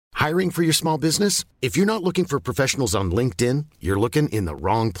Hiring for your small business? If you're not looking for professionals on LinkedIn, you're looking in the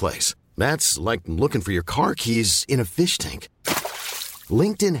wrong place. That's like looking for your car keys in a fish tank.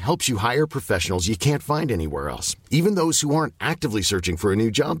 LinkedIn helps you hire professionals you can't find anywhere else, even those who aren't actively searching for a new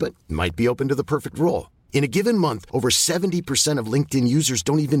job but might be open to the perfect role. In a given month, over 70% of LinkedIn users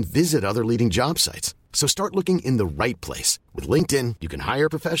don't even visit other leading job sites. So start looking in the right place. With LinkedIn, you can hire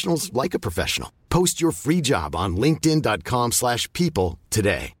professionals like a professional. Post your free job on linkedin.com/people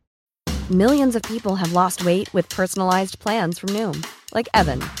today. Millions of people have lost weight with personalized plans from Noom. Like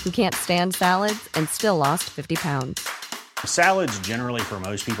Evan, who can't stand salads and still lost 50 pounds. Salads generally for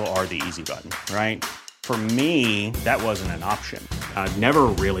most people are the easy button, right? For me, that wasn't an option. I never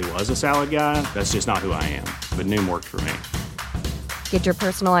really was a salad guy. That's just not who I am. But Noom worked for me. Get your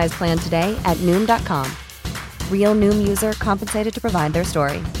personalized plan today at Noom.com. Real Noom user compensated to provide their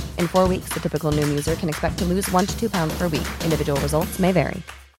story. In 4 weeks, the typical Noom user can expect to lose 1 to 2 pounds per week. Individual results may vary.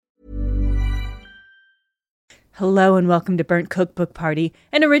 Hello and welcome to Burnt Cookbook Party,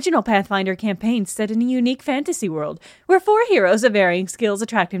 an original Pathfinder campaign set in a unique fantasy world, where 4 heroes of varying skills,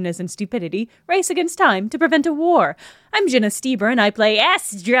 attractiveness, and stupidity race against time to prevent a war. I'm Jenna Steber, and I play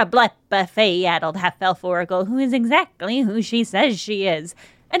Astra Bleppa, Fey-addled half-elf oracle, who is exactly who she says she is.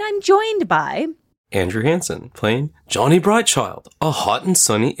 And I'm joined by... Andrew Hansen, playing Johnny Brightchild, a hot and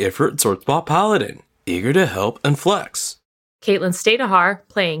sunny Ifrit Swordspot paladin, eager to help and flex. Caitlin Stadahar,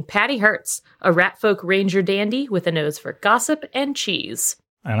 playing Patty Hertz, a ratfolk ranger dandy with a nose for gossip and cheese.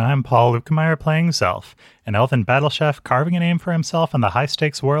 And I'm Paul Lukemeyer, playing Zelf, an elven battle chef carving a name for himself in the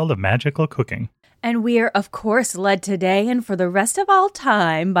high-stakes world of magical cooking. And we are, of course, led today and for the rest of all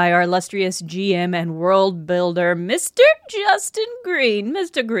time by our illustrious GM and world builder, Mr. Justin Green.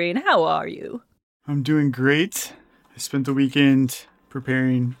 Mr. Green, how are you? I'm doing great. I spent the weekend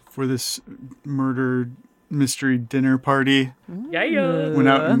preparing for this murder mystery dinner party. Yeah. Went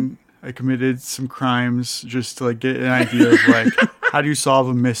out and I committed some crimes just to get an idea of how do you solve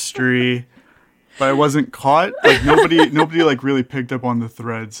a mystery. But I wasn't caught. Nobody really picked up on the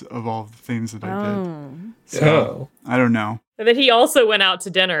threads of all the things that I did. So I don't know. And then he also went out to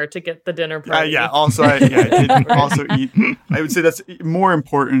dinner to get the dinner party. I did also eat. I would say that's more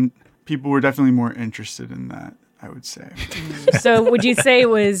important. People were definitely more interested in that, I would say. So would you say it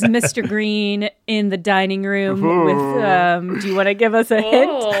was Mr. Green in the dining room with, do you want to give us a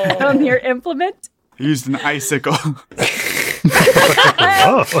hint on your implement? He used an icicle.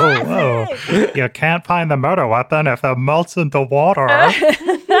 Whoa. You can't find the murder weapon if it melts into water.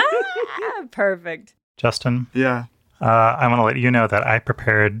 Perfect. Justin? Yeah. I want to let you know that I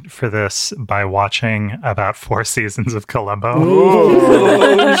prepared for this by watching about 4 seasons of Columbo.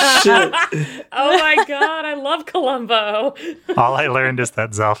 Oh, shit. Oh my god, I love Columbo. All I learned is that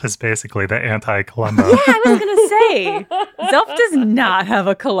Zelf is basically the anti-Columbo. Yeah, I was going to say, Zelf does not have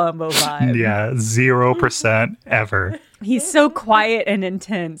a Columbo vibe. Yeah, 0% ever. He's so quiet and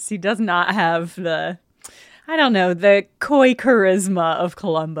intense. He does not have the coy charisma of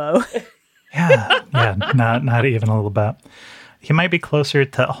Columbo. Yeah, not even a little bit. He might be closer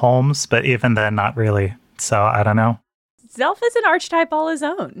to Holmes, but even then, not really. So, I don't know. Zelf is an archetype all his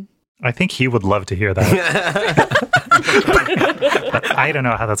own. I think he would love to hear that. But I don't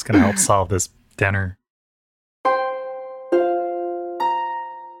know how that's going to help solve this dinner.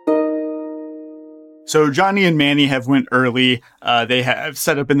 So Johnny and Manny have went early. They have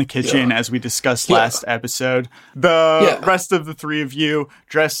set up in the kitchen as we discussed last episode. The rest of the 3 of you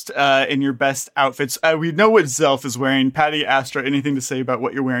dressed in your best outfits. We know what Zelf is wearing. Patty, Astra, anything to say about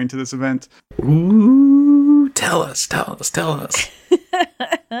what you're wearing to this event? Ooh, tell us.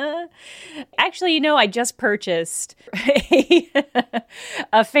 Actually, I just purchased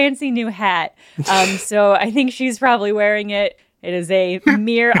a fancy new hat. So I think she's probably wearing it. It is a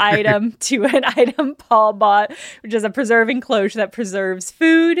mere item to an item Paul bought, which is a preserving cloche that preserves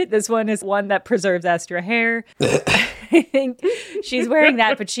food. This one is one that preserves Astra hair. I think she's wearing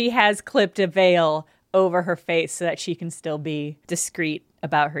that, but she has clipped a veil over her face so that she can still be discreet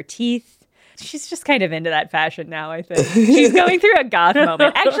about her teeth. She's just kind of into that fashion now, I think. She's going through a goth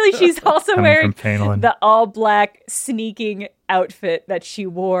moment. Actually, she's also wearing the all-black sneaking outfit that she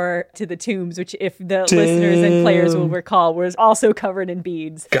wore to the tombs, which, if the listeners and players will recall, was also covered in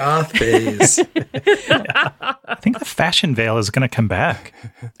beads. Goth phase. I think the fashion veil is going to come back.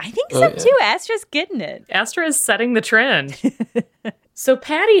 I think so, too. Astra's getting it. Astra is setting the trend. So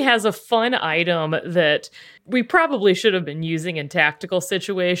Patty has a fun item that we probably should have been using in tactical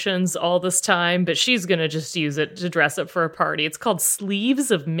situations all this time, but she's going to just use it to dress up for a party. It's called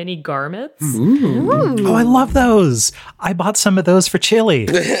sleeves of mini garments. Ooh. Oh, I love those. I bought some of those for Chili.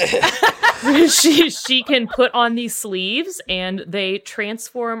 she can put on these sleeves, and they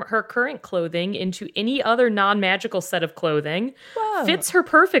transform her current clothing into any other non-magical set of clothing. Whoa. Fits her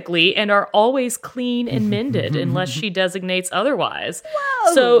perfectly and are always clean and mended unless she designates otherwise.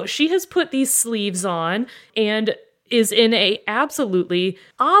 Whoa. So she has put these sleeves on and is in a absolutely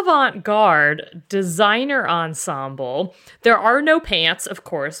avant-garde designer ensemble. There are no pants, of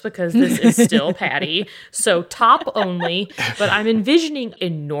course, because this is still Patty. So top only, but I'm envisioning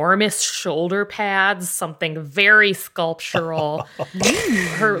enormous shoulder pads, something very sculptural.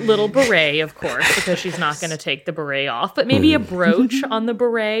 Her little beret, of course, because she's not going to take the beret off, but maybe a brooch on the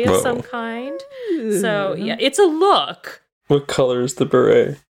beret of some kind. So yeah, it's a look. What color is the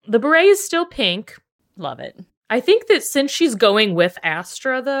beret? The beret is still pink. Love it. I think that since she's going with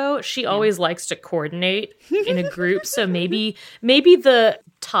Astra, though, she always likes to coordinate in a group. So maybe the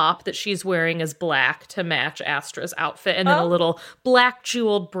top that she's wearing is black to match Astra's outfit, and then a little black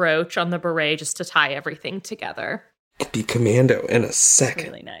jeweled brooch on the beret just to tie everything together. Be commando in a second.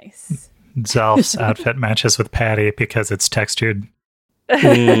 Really nice. Zelf's outfit matches with Patty because it's textured.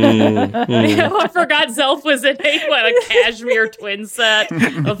 I forgot Zelf was in a cashmere twin set,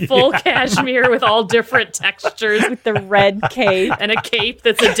 a full cashmere with all different textures, with the red cape and a cape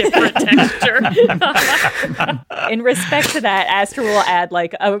that's a different texture. In respect to that, Astra will add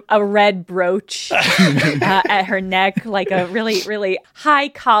like a red brooch at her neck, like a really, really high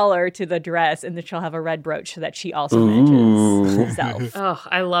collar to the dress, and then she'll have a red brooch so that she also matches Zelf. Oh,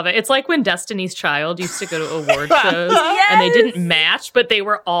 I love it. It's like when Destiny's Child used to go to award shows and they didn't match, but they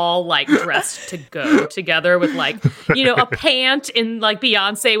were all like dressed to go together with like, a pant, and like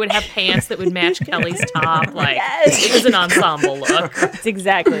Beyonce would have pants that would match Kelly's top. Like it was an ensemble look. It's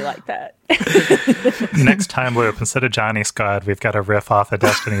exactly like that. Next time loop, instead of Johnny Scott, we've got a riff off of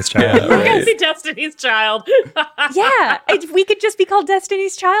Destiny's Child. Yeah, We're right. gonna see Destiny's Child. Yeah, if we could just be called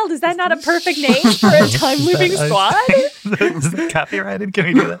Destiny's Child. Is that not a perfect name for a time looping squad? Is that copyrighted? Can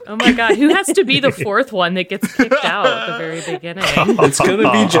we do that? Oh my god, who has to be the fourth one that gets kicked out at the very beginning? It's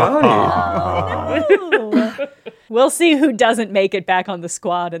gonna be Johnny. Oh. We'll see who doesn't make it back on the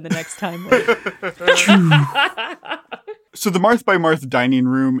squad in the next time loop. So the Marth by Marth dining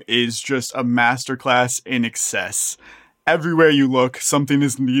room is just a masterclass in excess. Everywhere you look, something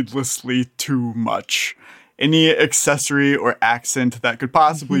is needlessly too much. Any accessory or accent that could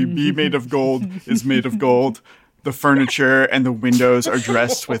possibly be made of gold is made of gold. The furniture and the windows are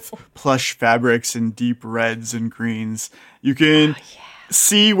dressed with plush fabrics in deep reds and greens. You can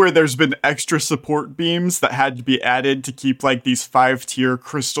see where there's been extra support beams that had to be added to keep like these 5-tier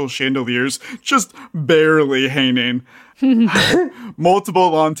crystal chandeliers just barely hanging.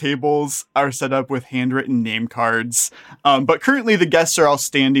 Multiple long tables are set up with handwritten name cards. But currently the guests are all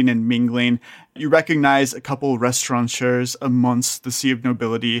standing and mingling. You recognize a couple restaurateurs amongst the sea of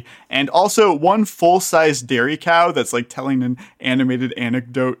nobility, and also one full-size dairy cow that's like telling an animated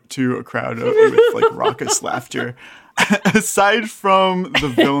anecdote to a crowd with like raucous laughter. Aside from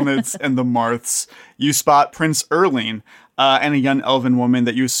the Vilnits and the Marths, you spot Prince Erling and a young elven woman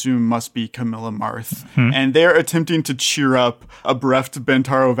that you assume must be Camilla Marth. And they're attempting to cheer up a bereft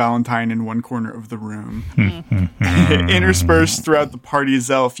Bentaro Valentine in one corner of the room. Interspersed throughout the party's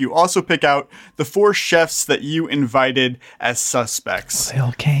elf, you also pick out the 4 chefs that you invited as suspects. They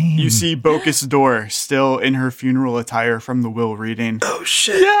all came. You see Bocus Dor still in her funeral attire from the will reading. Oh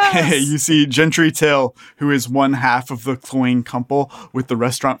shit! Yes! You see Gentry Till, who is one half of the cloying couple with the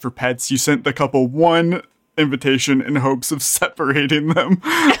restaurant for pets. You sent the couple one invitation in hopes of separating them.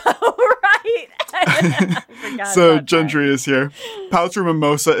 Oh, right. So Gentry is here. Poucher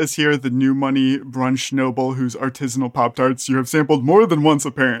Mimosa is here, the new money brunch noble whose artisanal Pop-Tarts you have sampled more than once,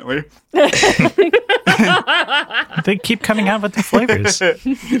 apparently. They keep coming out with the flavors.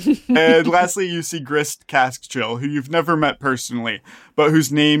 And lastly, you see Grist Caskchill, who you've never met personally, but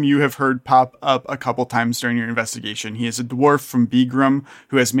whose name you have heard pop up a couple times during your investigation. He is a dwarf from Begram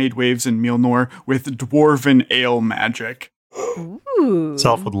who has made waves in Milnor with dwarven ale magic. Ooh.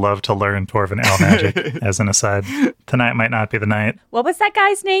 Self would love to learn Dwarven Ale magic, as an aside. Tonight might not be the night. What was that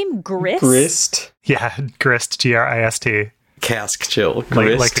guy's name? Grist? Grist. Yeah, Grist, Grist. Cask chill.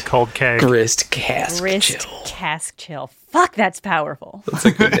 Grist. Like a cold keg. Grist cask Grist chill. Cask Chill. Fuck, that's powerful. That's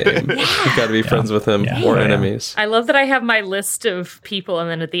a good name. You gotta be friends with him or enemies. I love that I have my list of people, and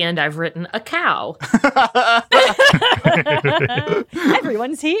then at the end I've written a cow.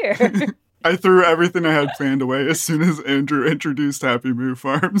 Everyone's here. I threw everything I had planned away as soon as Andrew introduced Happy Moo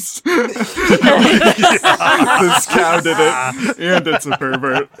Farms. This cow did it, and it's a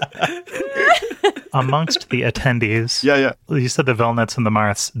pervert. Amongst the attendees, Yeah. you said the Vilnits and the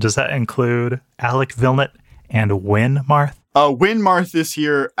Marths. Does that include Alec Vilnit And Win Marth? Win Marth is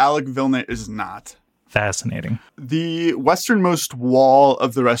here. Alec Vilnet is not. Fascinating. The westernmost wall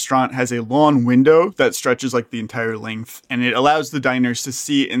of the restaurant has a long window that stretches like the entire length, and it allows the diners to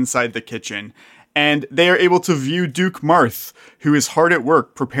see inside the kitchen. And they are able to view Duke Marth, who is hard at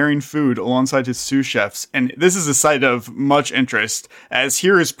work preparing food alongside his sous chefs. And this is a sight of much interest, as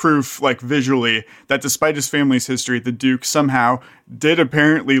here is proof, like visually, that despite his family's history, the Duke somehow did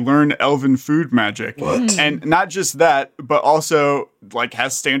apparently learn elven food magic. What? And not just that, but also like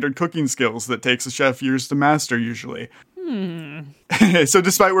has standard cooking skills that takes a chef years to master usually. So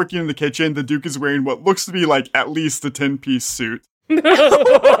despite working in the kitchen, the Duke is wearing what looks to be like at least a 10-piece suit.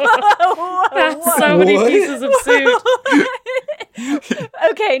 That's so many pieces of suit.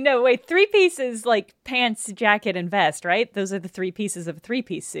 Okay, no, wait. 3 pieces like pants, jacket, and vest, right? Those are the 3 pieces of a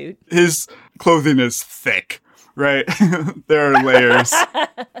 3-piece suit. His clothing is thick, right? There are layers.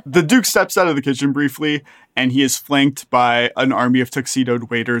 The Duke steps out of the kitchen briefly, and he is flanked by an army of tuxedoed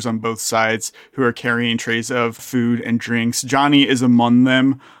waiters on both sides who are carrying trays of food and drinks. Janni is among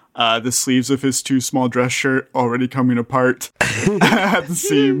them. The sleeves of his too small dress shirt already coming apart at the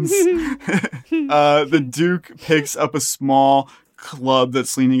seams. The Duke picks up a small club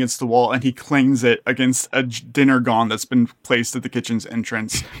that's leaning against the wall, and he clangs it against a dinner gong that's been placed at the kitchen's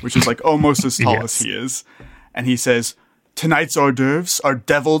entrance, which is like almost as tall as he is. And he says, "Tonight's hors d'oeuvres are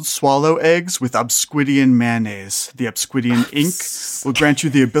deviled swallow eggs with Absquidian mayonnaise. The Absquidian ink will grant you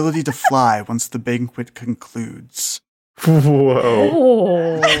the ability to fly once the banquet concludes." Whoa.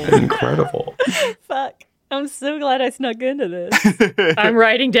 Oh. Incredible. Fuck. I'm so glad I snuck into this. I'm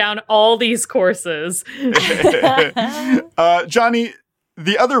writing down all these courses. Janni,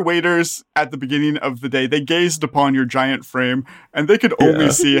 the other waiters at the beginning of the day, they gazed upon your giant frame, and they could only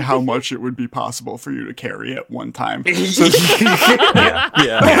see how much it would be possible for you to carry at one time. So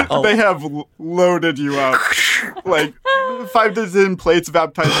they have loaded you up. Like 5 to 10 plates of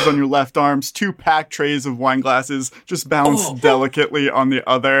appetizers on your left arms, 2 packed trays of wine glasses just balanced delicately on the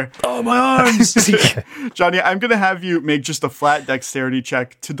other. Oh, my arms! Janni, I'm going to have you make just a flat dexterity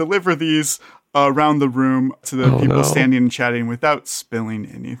check to deliver these around the room to the people standing and chatting without spilling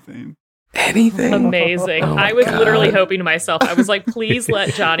anything. Anything? Amazing. I was literally hoping to myself, I was like, please let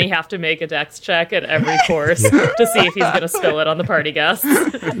Janni have to make a dex check at every course to see if he's going to spill it on the party guests.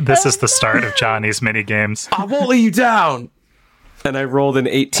 This is the start of Johnny's mini games. I won't let you down. And I rolled an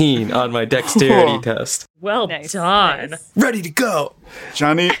 18 on my dexterity test. Well done. Nice. Ready to go.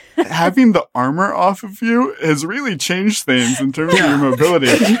 Janni, having the armor off of you has really changed things in terms of your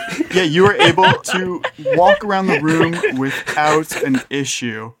mobility. Yeah, you are able to walk around the room without an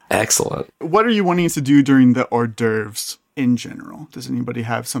issue. Excellent. What are you wanting to do during the hors d'oeuvres in general? Does anybody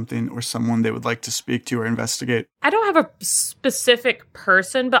have something or someone they would like to speak to or investigate? I don't have a specific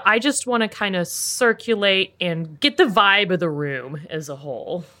person, but I just want to kind of circulate and get the vibe of the room as a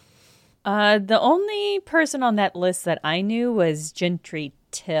whole. The only person on that list that I knew was Gentry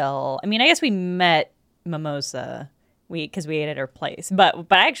Till. I mean, I guess we met Mimosa because we ate at her place, but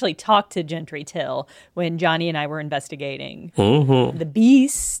I actually talked to Gentry Till when Janni and I were investigating the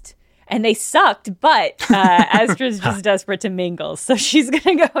beast. And they sucked, but Astra's just desperate to mingle, so she's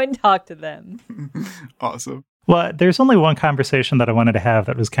going to go and talk to them. Awesome. Well, there's only one conversation that I wanted to have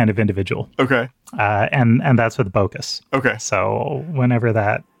that was kind of individual. Okay. And that's with Bogus. Okay. So whenever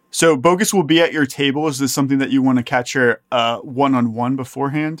that... So Bogus will be at your table. Is this something that you want to catch her one-on-one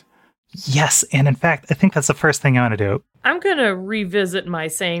beforehand? Yes, and in fact, I think that's the first thing I want to do. I'm going to revisit my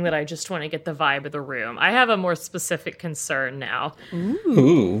saying that I just want to get the vibe of the room. I have a more specific concern now.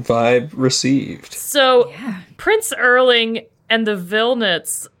 Ooh, vibe received. So, Prince Erling and the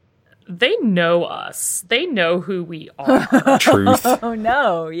Vilnets, they know us. They know who we are. Truth. Oh,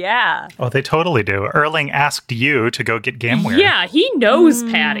 no. Yeah. Oh, they totally do. Erling asked you to go get Gameware. Yeah, he knows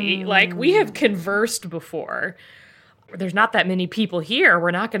Patty. Like, we have conversed before. There's not that many people here.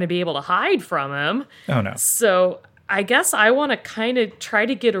 We're not going to be able to hide from him. Oh, no. So I guess I want to kind of try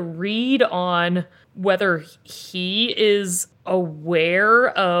to get a read on whether he is aware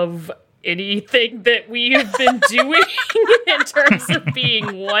of anything that we have been doing in terms of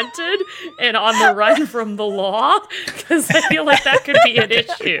being wanted and on the run from the law, because I feel like that could be an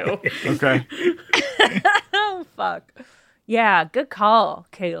issue. Okay. Oh, fuck. Yeah, good call,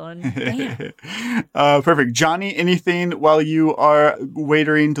 Caitlin. Damn. Perfect. Janni, anything while you are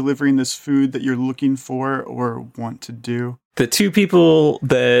waitering, delivering this food that you're looking for or want to do? The 2 people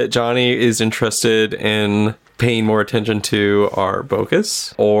that Janni is interested in paying more attention to are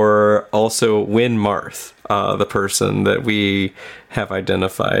Bogus or also Win Marth, the person that we have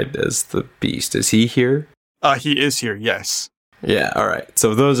identified as the beast. Is he here? He is here, yes. Yeah, all right.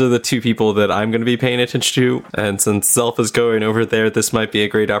 So those are the two people that I'm going to be paying attention to. And since Zelf is going over there, this might be a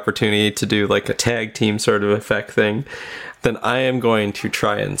great opportunity to do like a tag team sort of effect thing. Then I am going to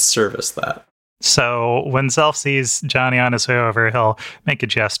try and service that. So when Zelf sees Johnny on his way over, he'll make a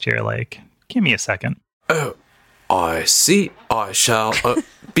gesture like, give me a second. Oh, I see. I shall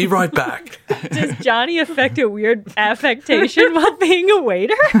be right back. Does Johnny affect a weird affectation while being a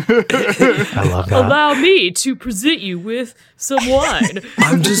waiter? I love that. Allow me to present you with some wine.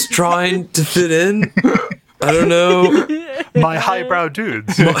 I'm just trying to fit in. I don't know. My highbrow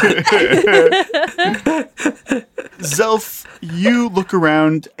dudes. Zelf, you look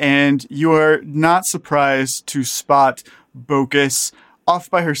around and you are not surprised to spot Bocus off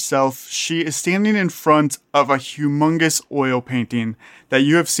by herself. She is standing in front of a humongous oil painting that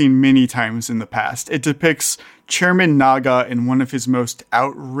you have seen many times in the past. It depicts Chairman Naga in one of his most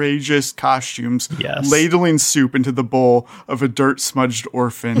outrageous costumes, ladling soup into the bowl of a dirt-smudged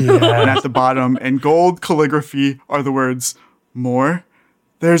orphan. Yeah. And at the bottom, in gold calligraphy, are the words, "More?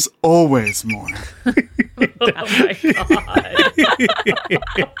 There's always more." Oh my god.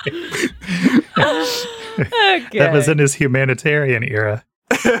 Okay. That was in his humanitarian era.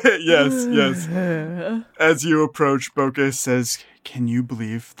 Yes. As you approach, Bocus says, "Can you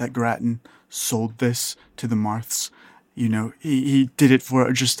believe that Grattan sold this to the Marths? You know, he did it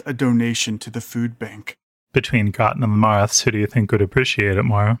for just a donation to the food bank." Between Grattan and the Marths, who do you think would appreciate it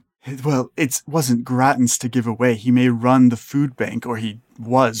more? Well, it wasn't Grattan's to give away. He may run the food bank, or he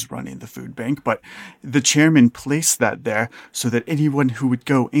was running the food bank, but the chairman placed that there so that anyone who would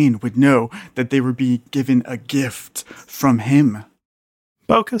go in would know that they were being given a gift from him.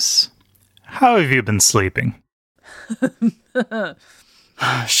 Bocus, how have you been sleeping?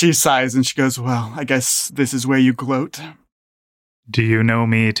 She sighs and she goes, "Well, I guess this is where you gloat." Do you know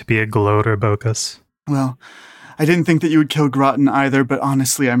me to be a gloater, Bocus? Well, I didn't think that you would kill Grattan either, but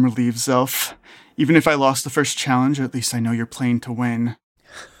honestly, I'm relieved, Zelf. Even if I lost the first challenge, at least I know you're playing to win.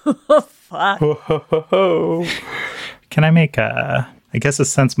 Fuck. Can I make a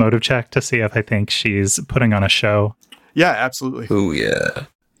sense motive check to see if I think she's putting on a show? Yeah, absolutely. Oh, yeah.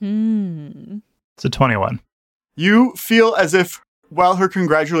 It's a 21. You feel as if, while her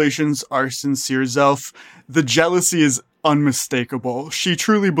congratulations are sincere, Zelf, the jealousy is unmistakable. She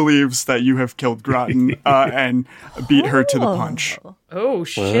truly believes that you have killed Grattan and beat her to the punch. Oh,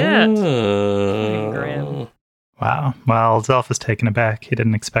 shit. Grim. Wow. Well, Zelf is taken aback. He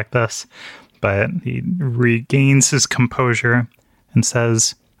didn't expect this, but he regains his composure and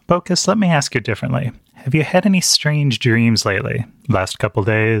says, "Bocus, let me ask you differently. Have you had any strange dreams lately? Last couple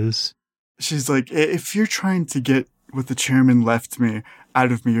days?" She's like, "If you're trying to get what the chairman left me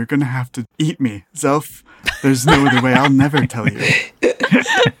out of me, you're gonna have to eat me, Zelf. There's no other way. I'll never tell you."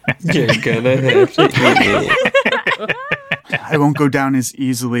 You're gonna have to eat me. I won't go down as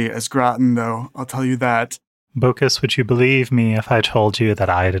easily as Grattan, though. I'll tell you that. Bocus, would you believe me if I told you that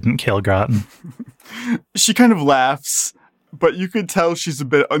I didn't kill Grattan? She kind of laughs, but you could tell she's a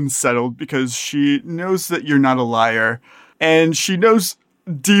bit unsettled because she knows that you're not a liar, and she knows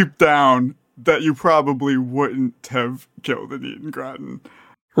deep down that you probably wouldn't have killed and eaten Grattan.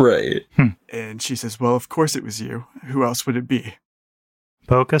 Right. And she says, "Well, of course it was you. Who else would it be?"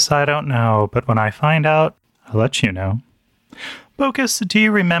 Bocus, I don't know, but when I find out, I'll let you know. Bocus, do you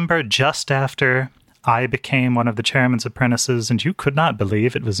remember just after I became one of the chairman's apprentices and you could not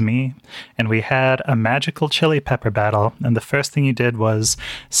believe it was me? And we had a magical chili pepper battle, and the first thing you did was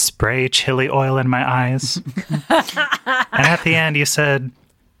spray chili oil in my eyes. And at the end you said,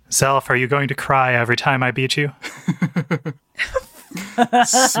 "Zelf, are you going to cry every time I beat you?"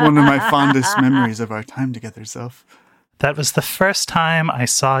 It's one of my fondest memories of our time together, Zelf. That was the first time I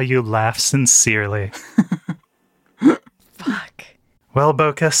saw you laugh sincerely. Fuck. Well,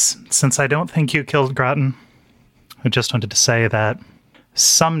 Bocus, since I don't think you killed Grattan, I just wanted to say that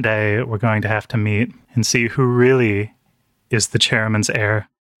someday we're going to have to meet and see who really is the chairman's heir.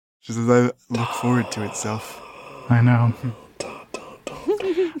 She says, "I look forward to it, Zelf." I know.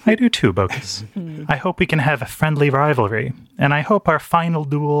 I do too, Bocus. I hope we can have a friendly rivalry, and I hope our final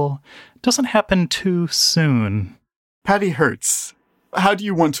duel doesn't happen too soon. Patty Hertz, how do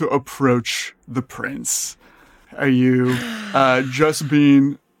you want to approach the prince? Are you just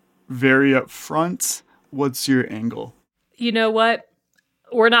being very upfront? What's your angle? You know what?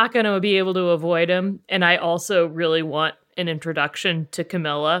 We're not going to be able to avoid him, and I also really want an introduction to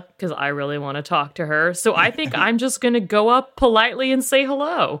Camilla because I really want to talk to her. So I think I'm just going to go up politely and say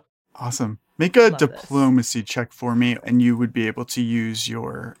hello. Awesome. Make a diplomacy check for me, and you would be able to use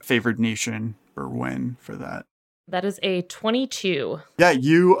your favored nation or win for that. That is a 22. Yeah,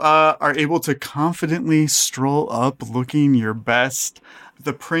 you are able to confidently stroll up looking your best.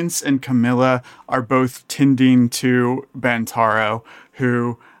 The prince and Camilla are both tending to Bantaro,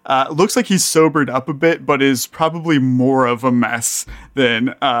 who looks like he's sobered up a bit, but is probably more of a mess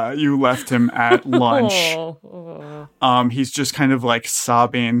than you left him at lunch. He's just kind of like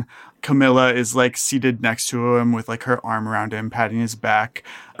sobbing. Camilla is like seated next to him with like her arm around him, patting his back.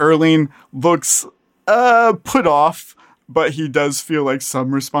 Erling looks put off, but he does feel like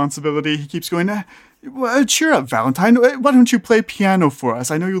some responsibility. He keeps going, cheer up, Valentine. Why don't you play piano for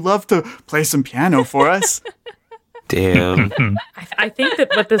us? I know you love to play some piano for us. Damn. I think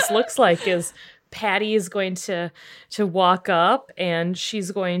that what this looks like is Patty is going to walk up and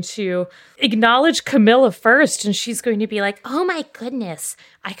she's going to acknowledge Camilla first, and she's going to be like, "Oh my goodness,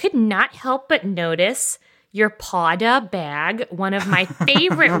 I could not help but notice your Pada bag, one of my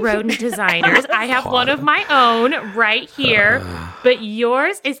favorite rodent designers. I have one of my own right here, but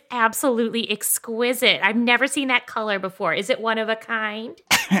yours is absolutely exquisite. I've never seen that color before. Is it one of a kind?"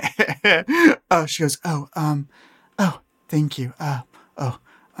 She goes, thank you.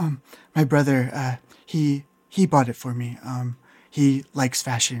 My brother, he bought it for me. He likes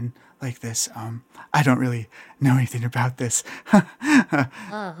fashion like this. I don't really know anything about this.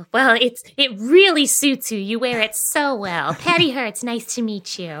 Oh, well, it really suits you. You wear it so well. Patty Hertz, nice to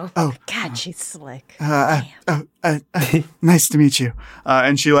meet you. Oh, God, she's slick. Nice to meet you.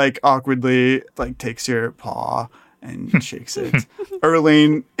 And she like awkwardly like takes your paw and shakes it.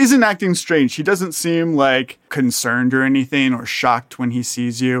 Erling isn't acting strange. He doesn't seem like concerned or anything or shocked when he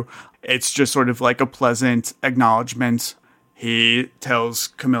sees you. It's just sort of like a pleasant acknowledgement. He tells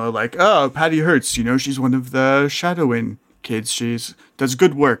Camilla like, "Oh, Patty Hertz, she's one of the Shadowin kids. She's does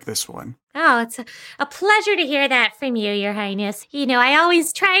good work, this one." Oh, it's a pleasure to hear that from you, Your Highness. I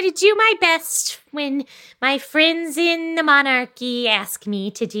always try to do my best when my friends in the monarchy ask me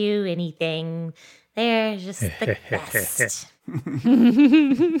to do anything. They're just the best.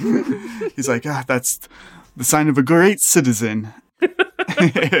 He's like, that's the sign of a great citizen.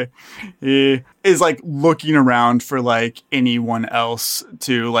 He is like looking around for like anyone else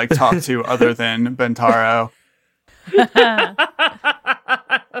to like talk to other than Bantaro.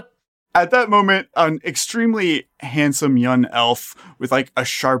 At that moment, an extremely handsome young elf with like a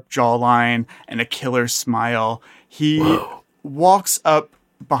sharp jawline and a killer smile, he walks up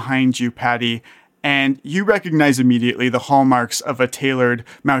behind you, Patty, and you recognize immediately the hallmarks of a tailored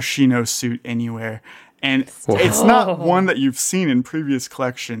Mauschino suit anywhere. And it's not one that you've seen in previous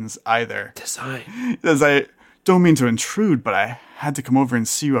collections either. Design. As I don't mean to intrude, but I had to come over and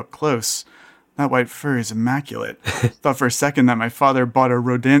see you up close. That white fur is immaculate. Thought for a second that my father bought a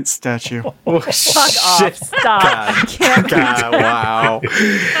rodent statue. Fuck off. Stop. God, wow.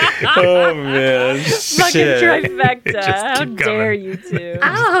 Oh, man. Fucking trifecta. Just How keep dare going. you two?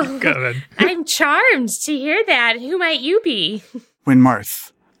 Oh, Good. I'm charmed to hear that. Who might you be?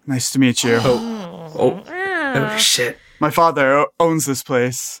 Winmarth. Nice to meet you. Oh, shit. My father owns this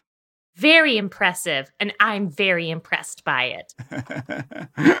place. Very impressive, and I'm very impressed by it.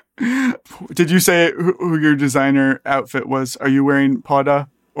 Did you say who your designer outfit was? Are you wearing Pada?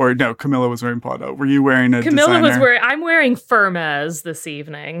 Or no, Camilla was wearing Pada. Were you wearing a designer? I'm wearing Firmez this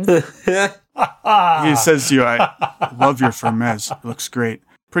evening. He says to you, "I love your Firmez. It looks great.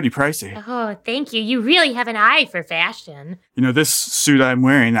 Pretty pricey." Oh, thank you. You really have an eye for fashion. This suit I'm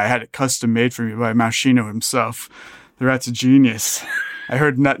wearing, I had it custom made for me by Mauschino himself. The rat's a genius. I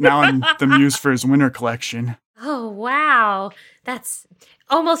heard now I'm the muse for his winter collection. Oh, wow. That's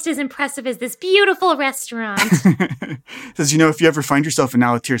almost as impressive as this beautiful restaurant. Says, if you ever find yourself in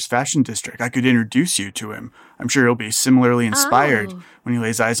Alatir's fashion district, I could introduce you to him. I'm sure he'll be similarly inspired when he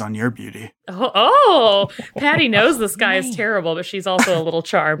lays eyes on your beauty. Oh, Patty knows this guy is terrible, but she's also a little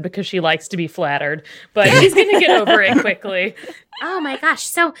charmed because she likes to be flattered. But she's going to get over it quickly. Oh, my gosh.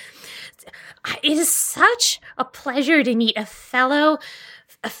 So it is such a pleasure to meet a fellow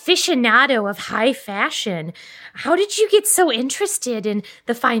aficionado of high fashion. How did you get so interested in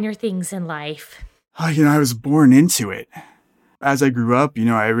the finer things in life? I was born into it. As I grew up,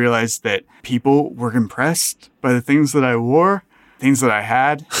 I realized that people were impressed by the things that I wore, things that I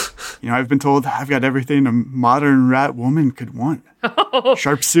had. I've been told I've got everything a modern rat woman could want.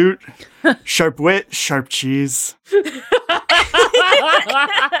 Sharp suit, sharp wit, sharp cheese.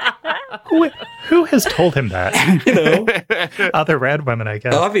 Who has told him that? Other rat women, I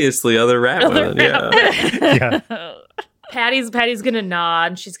guess. Obviously, other rat women, yeah. Yeah. Patty's gonna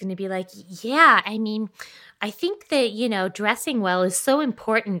nod. She's going to be like, yeah, I think that, dressing well is so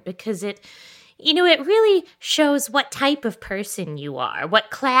important because it really shows what type of person you are, what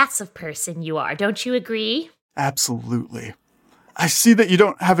class of person you are. Don't you agree? Absolutely. I see that you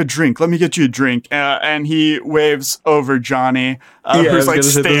don't have a drink. Let me get you a drink. And he waves over Janni, who's like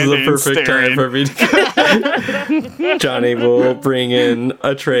standing, this is the perfect staring. time for me to Janni will bring in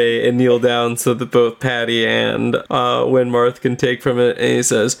a tray and kneel down so that both Patty and Winmarth can take from it. And he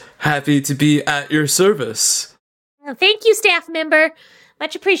says, "Happy to be at your service." Oh, thank you, staff member.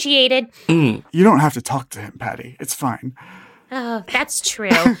 Much appreciated. You don't have to talk to him, Patty. It's fine. Oh, that's true.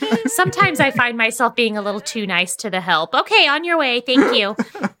 Sometimes I find myself being a little too nice to the help. Okay, on your way. Thank you.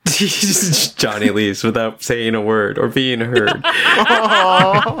 Janni leaves without saying a word or being heard.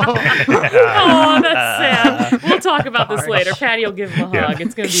 Oh, that's sad. We'll talk about this later. Patty will give him a hug.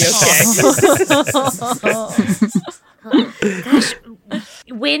 It's going to be okay. Gosh,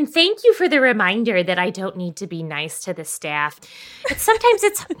 Wynn, thank you for the reminder that I don't need to be nice to the staff. But sometimes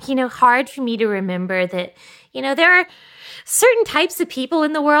it's, hard for me to remember that, there are certain types of people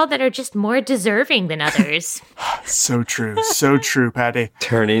in the world that are just more deserving than others. So true. So true, Patty.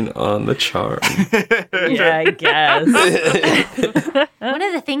 Turning on the charm. Yeah, I guess. One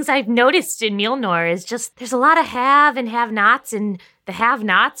of the things I've noticed in Mjolnir is just there's a lot of have and have-nots, and the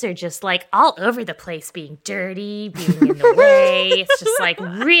have-nots are just like all over the place, being dirty, being in the way. It's just like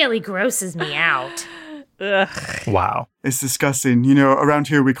really grosses me out. Ugh. Wow. It's disgusting. Around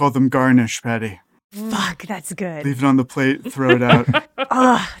here we call them garnish, Patty. Fuck, that's good. Leave it on the plate, throw it out.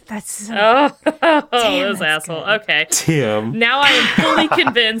 Oh, that's Oh, Damn, this that's asshole. good. Okay. Damn. Now I am fully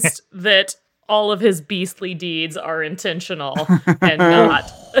convinced that all of his beastly deeds are intentional and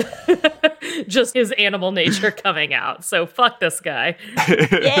not just his animal nature coming out. So fuck this guy.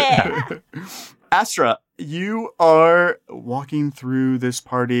 yeah. Astra, you are walking through this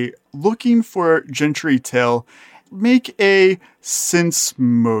party looking for Gentry Till. Make a sense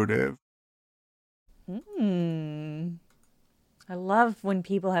motive. I love when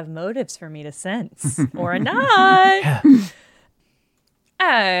people have motives for me to sense. Or not. Yeah.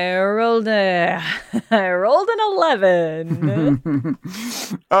 I rolled an 11.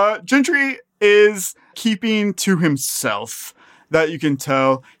 Gentry is keeping to himself. That you can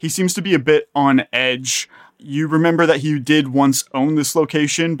tell. He seems to be a bit on edge. You remember that he did once own this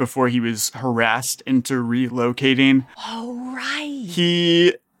location before he was harassed into relocating. Oh, right.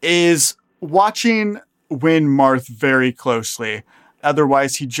 He is watching Winmarth very closely.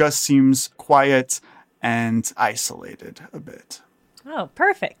 Otherwise, he just seems quiet and isolated a bit. Oh,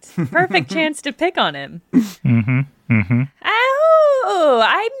 perfect. Perfect chance to pick on him. Mm-hmm. Mm-hmm. Oh,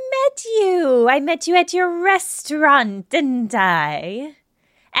 I met you. I met you at your restaurant, didn't I?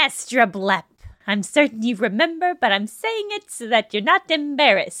 Astra Blep. I'm certain you remember, but I'm saying it so that you're not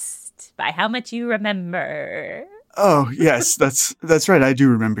embarrassed by how much you remember. Oh, yes, that's right. I do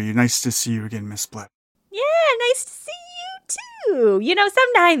remember you. Nice to see you again, Miss Blep. Yeah, nice to see you too.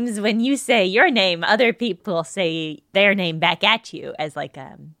 Sometimes when you say your name, other people say their name back at you as like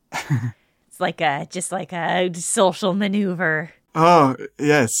it's like just like a social maneuver. Oh,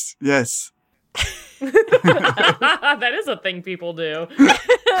 yes. That is a thing people do.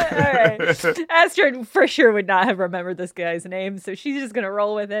 All right. Astrid for sure would not have remembered this guy's name, so she's just gonna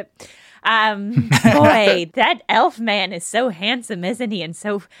roll with it. Boy, that elf man is so handsome, isn't he? And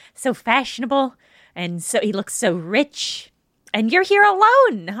so fashionable, and so he looks so rich. And you're here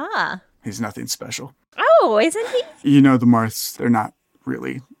alone, huh? He's nothing special. Oh, isn't he? The Marths, they're not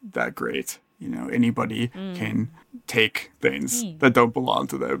really that great. Anybody can take things that don't belong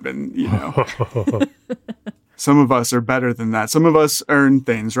to them. And, some of us are better than that. Some of us earn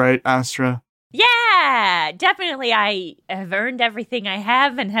things, right, Astra? Yeah, definitely. I have earned everything I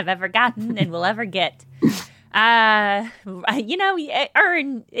have and have ever gotten and will ever get. You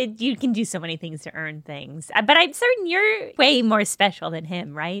can do so many things to earn things. But I'm certain you're way more special than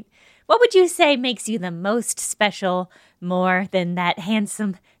him, right? What would you say makes you the most special more than that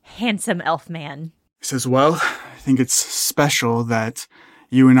handsome elf man? He says, well, I think it's special that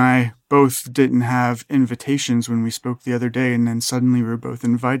you and I both didn't have invitations when we spoke the other day, and then suddenly we were both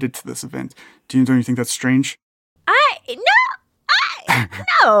invited to this event. Don't you think that's strange?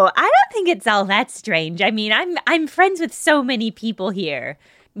 No, I don't think it's all that strange. I mean, I'm friends with so many people here,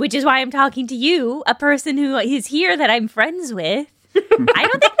 which is why I'm talking to you, a person who is here that I'm friends with. I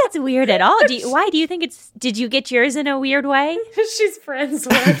don't think that's weird at all. Why do you think it's... Did you get yours in a weird way? She's friends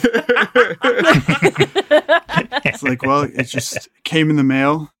with. It's like, well, it just came in the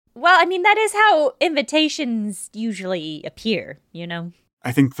mail. Well, I mean, that is how invitations usually appear,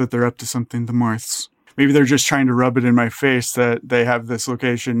 I think that they're up to something, the Marths. Maybe they're just trying to rub it in my face that they have this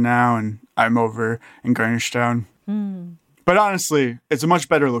location now and I'm over in Garnishtown. But honestly, it's a much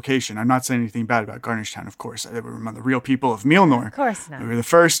better location. I'm not saying anything bad about Garnishtown, of course. We're among the real people of Mjolnir. Of course not. We were the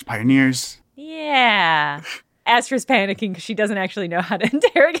first pioneers. Yeah. Astra's panicking because she doesn't actually know how to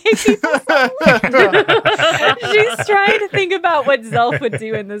interrogate people. She's trying to think about what Zelf would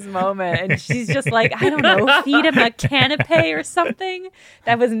do in this moment. And she's just like, I don't know, feed him a canapé or something.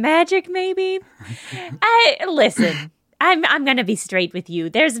 That was magic, maybe. Listen, I'm going to be straight with you.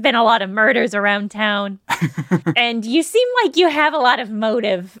 There's been a lot of murders around town. And you seem like you have a lot of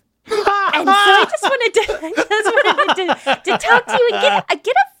motive. And so I just wanted to talk to you and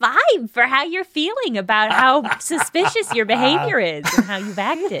get a vibe for how you're feeling about how suspicious your behavior is and how you've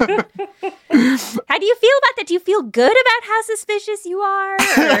acted. How do you feel about that? Do you feel good about how suspicious you are?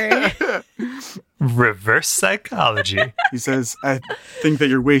 Or? Reverse psychology. He says, I think that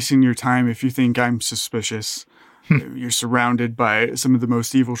you're wasting your time if you think I'm suspicious. You're surrounded by some of the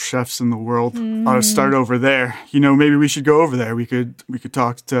most evil chefs in the world. I'll start over there. Maybe we should go over there. We could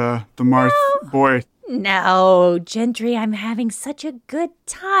talk to the Marth boy. No, Gentry, I'm having such a good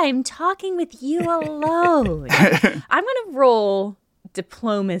time talking with you alone. I'm going to roll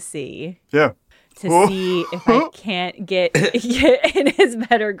diplomacy. Yeah. To see if I can't get in his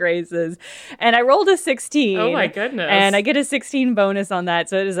better graces. And I rolled a 16. Oh my goodness. And I get a 16 bonus on that.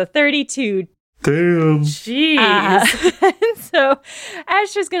 So it is a 32. Damn. Jeez. So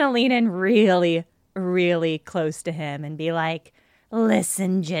Astra's going to lean in really, really close to him and be like,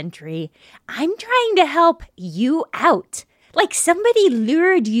 listen, Gentry, I'm trying to help you out. Like somebody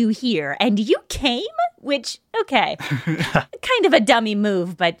lured you here and you came? Which, okay, kind of a dummy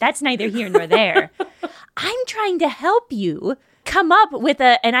move, but that's neither here nor there. I'm trying to help you come up with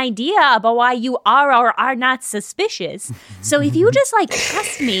an idea about why you are or are not suspicious. So if you just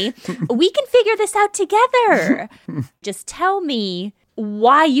trust me, we can figure this out together. Just tell me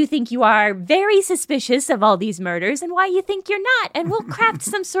why you think you are very suspicious of all these murders and why you think you're not. And we'll craft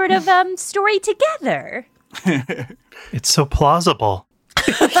some sort of story together. It's so plausible.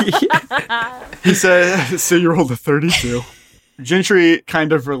 He said, so you rolled a 32. Gentry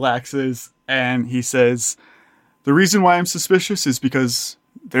kind of relaxes and he says, the reason why I'm suspicious is because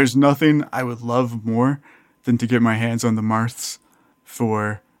there's nothing I would love more than to get my hands on the Marths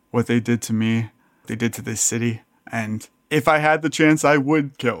for what they did to me, they did to this city. And if I had the chance, I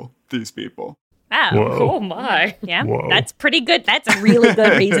would kill these people. Wow. Oh my. Yeah, that's pretty good. That's a really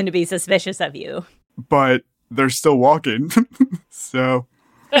good reason to be suspicious of you. But they're still walking. So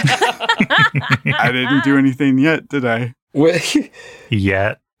I didn't do anything yet, did I?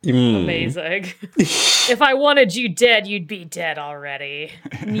 Yet. Amazing. If I wanted you dead, you'd be dead already.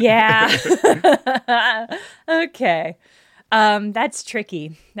 Yeah. Okay. That's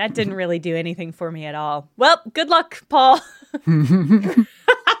tricky. That didn't really do anything for me at all. Well, good luck, Paul.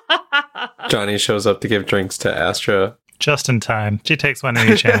 Johnny shows up to give drinks to Astra. Just in time. She takes one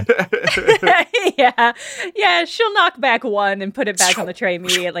in each hand. Yeah, she'll knock back one and put it back on the tray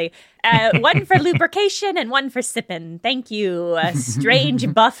immediately. One for lubrication and one for sipping. Thank you,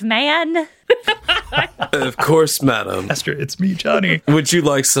 strange buff man. Of course, madam. Astra, it's me, Johnny. Would you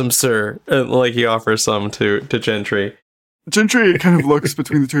like some, sir? He offers some to Gentry. Gentry kind of looks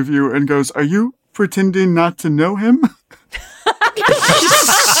between the two of you and goes, are you pretending not to know him?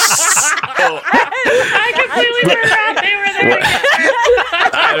 I completely forgot they were there.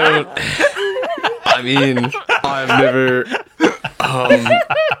 I've never.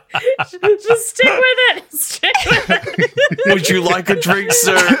 Just stick with it. Would you like a drink,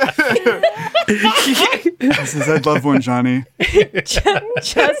 sir? He says, I'd love one, Johnny.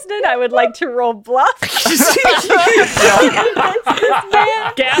 Justin, I would like to roll bluff.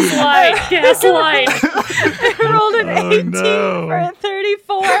 Gaslight. I rolled an 18 for a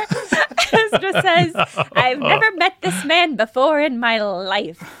 34. Astra says, I've never met this man before in my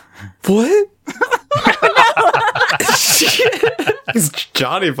life. What?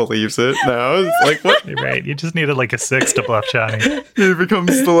 Johnny believes it now. It's like, what? You're right. You just needed a 6 to bluff Johnny. He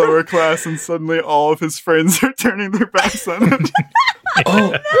becomes the lower class and suddenly all of his friends are turning their backs on him.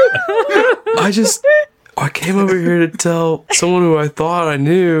 I came over here to tell someone who I thought I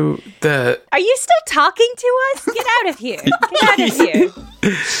knew that... Are you still talking to us? Get out of here. Get out of here.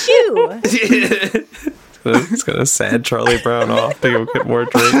 Shoo. It's gonna sad Charlie Brown off to go get more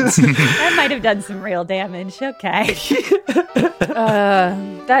drinks. That might have done some real damage. Okay.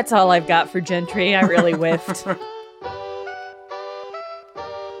 That's all I've got for Gentry. I really whiffed.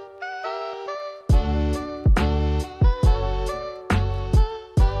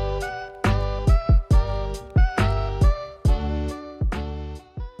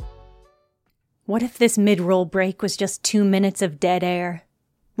 What if this mid-roll break was just 2 minutes of dead air?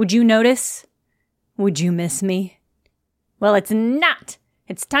 Would you notice? Would you miss me? Well, it's not.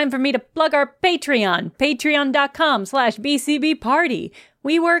 It's time for me to plug our Patreon, patreon.com/BCBparty,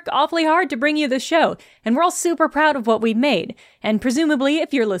 We work awfully hard to bring you the show, and we're all super proud of what we've made. And presumably,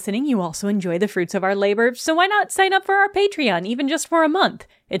 if you're listening, you also enjoy the fruits of our labor, so why not sign up for our Patreon, even just for a month?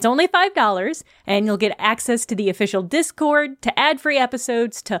 It's only $5, and you'll get access to the official Discord, to ad-free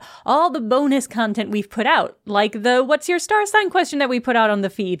episodes, to all the bonus content we've put out, like the What's Your Star Sign question that we put out on the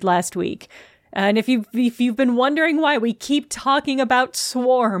feed last week. And if you've been wondering why we keep talking about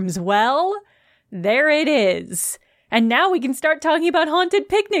swarms, well, there it is. And now we can start talking about haunted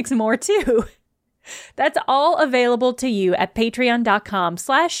picnics more, too. That's all available to you at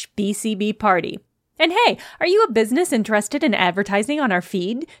patreon.com/BCBparty. And hey, are you a business interested in advertising on our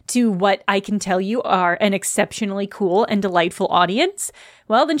feed to what I can tell you are an exceptionally cool and delightful audience?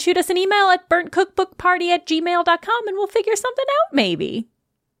 Well, then shoot us an email at burntcookbookparty@gmail.com and we'll figure something out, maybe.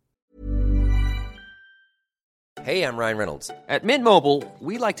 Hey, I'm Ryan Reynolds. At Mint Mobile,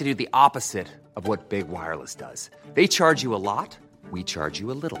 we like to do the opposite of what Big Wireless does. They charge you a lot, we charge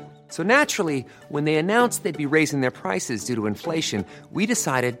you a little. So naturally, when they announced they'd be raising their prices due to inflation, we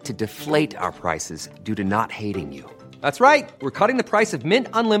decided to deflate our prices due to not hating you. That's right. We're cutting the price of Mint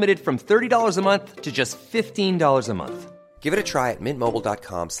Unlimited from $30 a month to just $15 a month. Give it a try at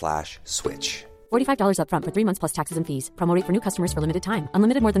mintmobile.com/switch. $45 up front for 3 months plus taxes and fees. Promo rate for new customers for limited time.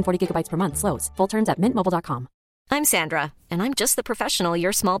 Unlimited more than 40 gigabytes per month. Slows full terms at mintmobile.com. I'm Sandra, and I'm just the professional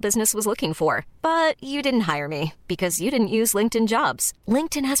your small business was looking for. But you didn't hire me because you didn't use LinkedIn Jobs.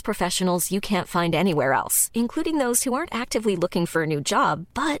 LinkedIn has professionals you can't find anywhere else, including those who aren't actively looking for a new job,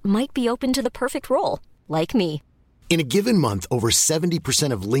 but might be open to the perfect role, like me. In a given month, over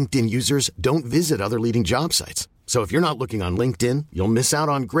 70% of LinkedIn users don't visit other leading job sites. So if you're not looking on LinkedIn, you'll miss out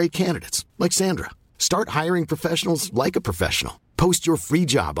on great candidates like Sandra. Start hiring professionals like a professional. Post your free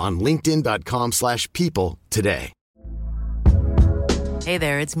job on linkedin.com/people today. Hey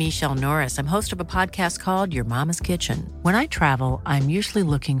there, it's Michelle Norris. I'm host of a podcast called Your Mama's Kitchen. When I travel, I'm usually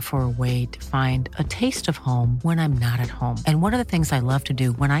looking for a way to find a taste of home when I'm not at home. And one of the things I love to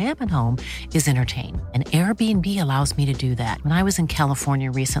do when I am at home is entertain. And Airbnb allows me to do that. When I was in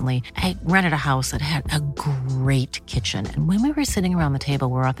California recently, I rented a house that had a great kitchen. And when we were sitting around the table,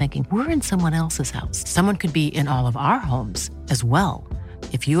 we were all thinking, we're in someone else's house. Someone could be in all of our homes as well.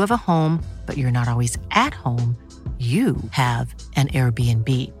 If you have a home, but you're not always at home, you have an Airbnb.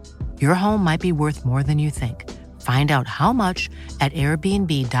 Your home might be worth more than you think. Find out how much at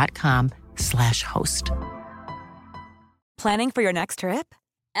airbnb.com/host. Planning for your next trip?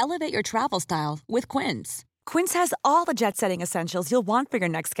 Elevate your travel style with Quince. Quince has all the jet-setting essentials you'll want for your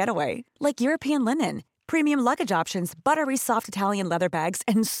next getaway, like European linen, premium luggage options, buttery soft Italian leather bags,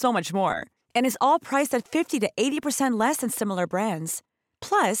 and so much more. And is all priced at 50 to 80% less than similar brands.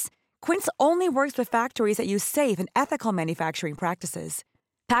 Plus, Quince only works with factories that use safe and ethical manufacturing practices.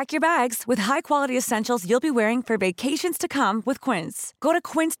 Pack your bags with high-quality essentials you'll be wearing for vacations to come with Quince. Go to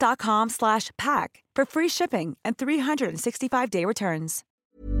quince.com/pack for free shipping and 365-day returns.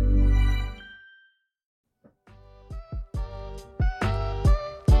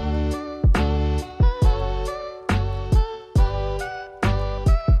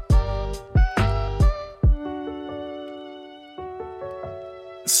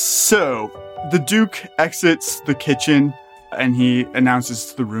 So, the Duke exits the kitchen and he announces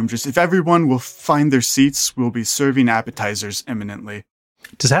to the room, just if everyone will find their seats, we'll be serving appetizers imminently.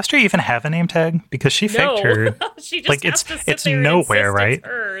 Does Astra even have a name tag? Because she faked her. She just has to sit it's there nowhere, and right? It's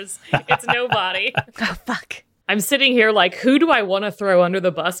hers. It's nobody. Oh, fuck. I'm sitting here like, who do I want to throw under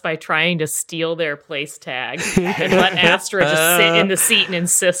the bus by trying to steal their place tag and let Astra just sit in the seat and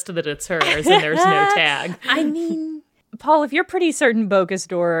insist that it's hers and there's no tag? I mean, Paul, if you're pretty certain Boca's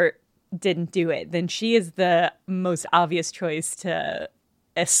door didn't do it, then she is the most obvious choice to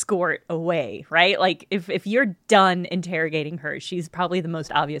escort away, right? Like, if you're done interrogating her, she's probably the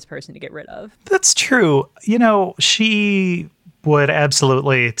most obvious person to get rid of. That's true. You know, she would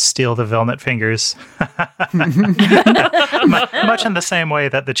absolutely steal the Vilnet fingers. Much in the same way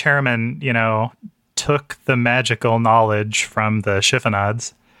that the chairman, took the magical knowledge from the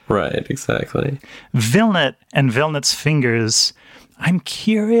Chiffonades. Right, exactly. Vilnet and Vilnet's fingers, I'm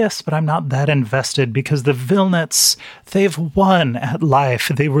curious, but I'm not that invested because the Vilnets, they've won at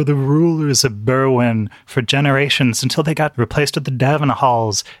life. They were the rulers of Berwyn for generations until they got replaced at the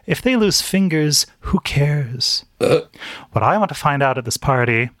Davenhalls. If they lose fingers, who cares? What I want to find out at this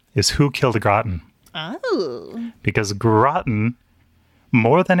party is who killed Groton. Oh. Because Groton,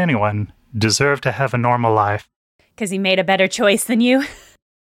 more than anyone, deserved to have a normal life. Because he made a better choice than you?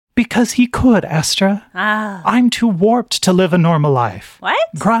 Because he could, Astra. Ah. I'm too warped to live a normal life. What?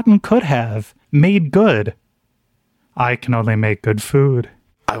 Groton could have made good. I can only make good food.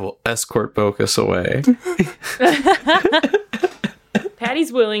 I will escort Bocas away.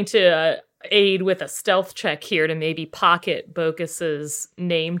 Patty's willing to aid with a stealth check here to maybe pocket Bocus's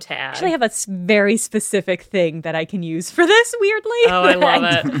name tag. I actually have a very specific thing that I can use for this, weirdly. Oh, I love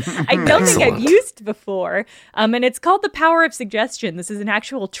it. I don't think I've used before. And it's called the power of suggestion. This is an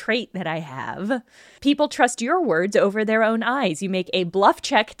actual trait that I have. People trust your words over their own eyes. You make a bluff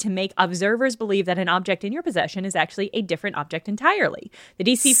check to make observers believe that an object in your possession is actually a different object entirely. The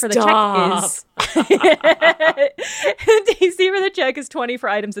DC for the check is... DC for the check is 20 for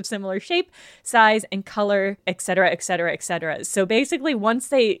items of similar shape, size, and color, etc., etc., etc. So basically, once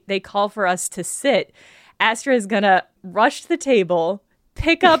they call for us to sit, Astra is going to rush to the table,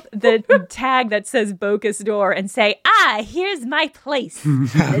 pick up the tag that says Bocus Door, and say, here's my place.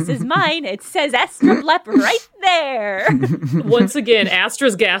 This is mine. It says Astra Blep right there. Once again,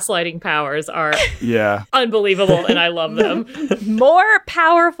 Astra's gaslighting powers are unbelievable, and I love them. More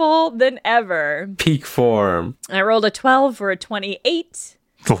powerful than ever. Peak form. I rolled a 12 for a 28.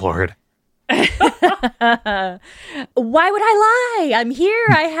 Lord. Why would I lie? I'm here.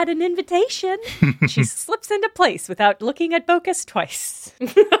 I had an invitation. She slips into place without looking at Bocus twice.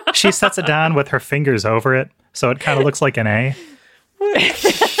 She sets it down with her fingers over it, so it kind of looks like an A.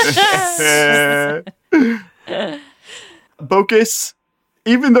 Bocus,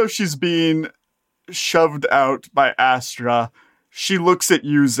 even though she's being shoved out by Astra, she looks at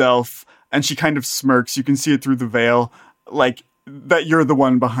you, Zelf, and she kind of smirks. You can see it through the veil, like that you're the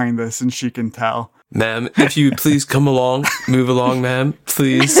one behind this, and she can tell. Ma'am, if you please come along, move along, ma'am,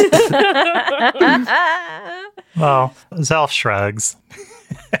 please. Well, Zelf shrugs.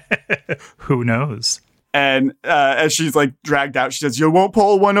 Who knows? And as she's like dragged out, she says, "You won't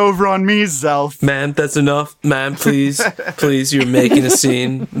pull one over on me, Zelf." Ma'am, that's enough. Ma'am, please. Please, you're making a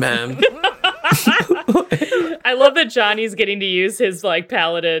scene, ma'am. I love that Johnny's getting to use his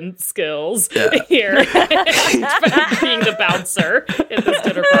paladin skills here. Being the bouncer in this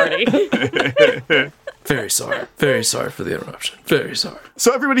dinner party. Very sorry for the interruption. Very sorry.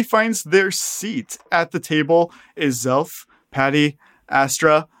 So everybody finds their seat. At the table is Zelf, Patty,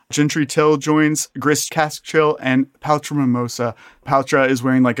 Astra. Gentry Till joins, Grist Caskchill, and Paltra Mimosa. Paltra is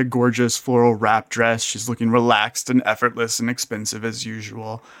wearing a gorgeous floral wrap dress. She's looking relaxed and effortless and expensive as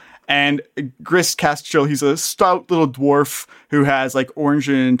usual. And Grist Caskchill, he's a stout little dwarf who has orange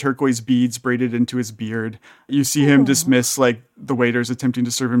and turquoise beads braided into his beard. You see him dismiss the waiters attempting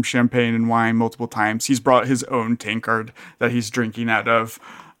to serve him champagne and wine multiple times. He's brought his own tankard that he's drinking out of.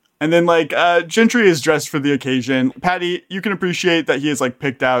 And then Gentry is dressed for the occasion. Patty, you can appreciate that he has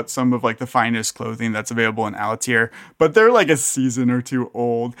picked out some of the finest clothing that's available in Alatir, but they're a season or two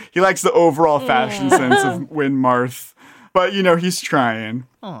old. He likes the overall fashion sense of Winmarth. But, he's trying.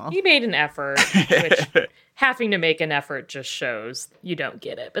 Aww. He made an effort, which having to make an effort just shows you don't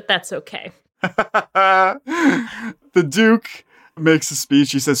get it, but that's okay. The Duke makes a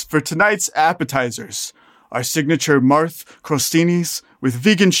speech. He says, "For tonight's appetizers, our signature Marth crostinis with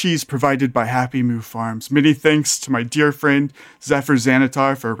vegan cheese provided by Happy Moo Farms. Many thanks to my dear friend Zephyr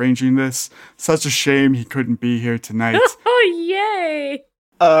Xanatar for arranging this. Such a shame he couldn't be here tonight." Oh, yay!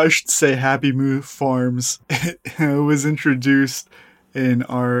 I should say Happy Moo Farms was introduced in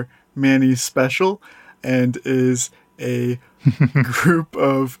our Manny special and is a group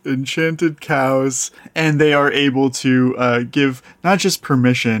of enchanted cows, and they are able to give not just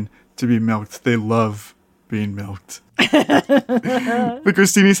permission to be milked, they love being milked. The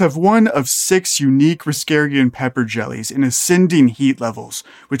crostinis have one of 6 unique Riscarian pepper jellies in ascending heat levels,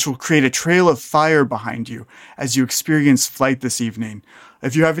 which will create a trail of fire behind you as you experience flight this evening.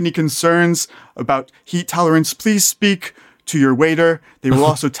 If you have any concerns about heat tolerance, please speak to your waiter. They will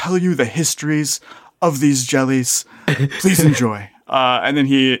also tell you the histories of these jellies. Please enjoy. And then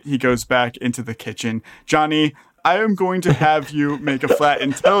he goes back into the kitchen. Johnny, I am going to have you make a flat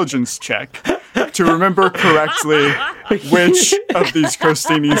intelligence check to remember correctly which of these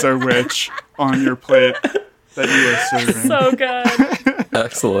crostinis are which on your plate that you are serving. So good.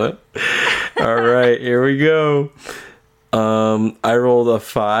 Excellent. All right, here we go. I rolled a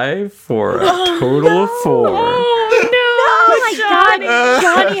 5 for a total of 4. Oh my God.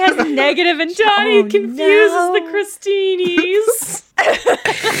 Johnny has negative and Johnny confuses the crostinis.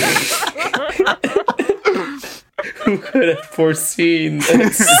 Who could have foreseen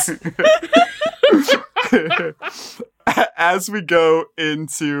this? As we go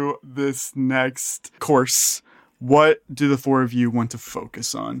into this next course, what do the 4 of you want to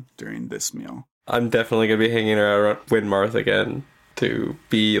focus on during this meal? I'm definitely going to be hanging around Winmarth again to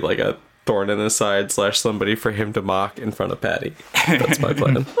be a thorn in his side / somebody for him to mock in front of Patty. That's my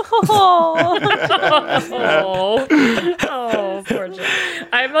plan. Oh, Poor Johnny.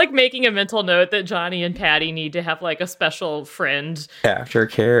 I'm like making a mental note that Johnny and Patty need to have like a special friend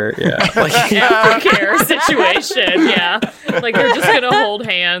aftercare. Yeah. Like aftercare situation. Yeah. Like they're just going to hold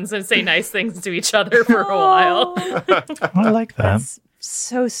hands and say nice things to each other for a while. I like that. That's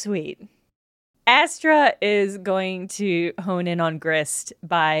so sweet. Astra is going to hone in on Grist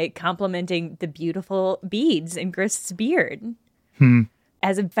by complimenting the beautiful beads in Grist's beard.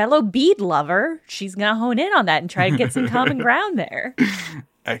 As a fellow bead lover, she's going to hone in on that and try to get some common ground there.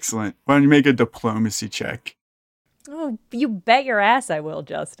 Excellent. Why don't you make a diplomacy check? Oh, you bet your ass I will,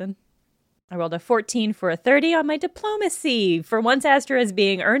 Justin. I rolled a 14 for a 30 on my diplomacy. For once Astra is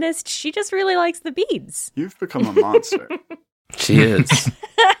being earnest, she just really likes the beads. You've become a monster. She is.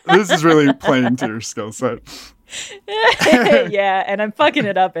 This is really playing to your skill set. Yeah, and I'm fucking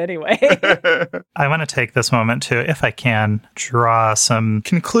it up anyway. I want to take this moment to, if I can, draw some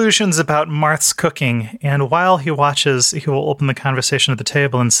conclusions about Marth's cooking. And while he watches, he will open the conversation at the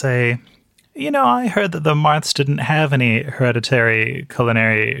table and say, I heard that the Marths didn't have any hereditary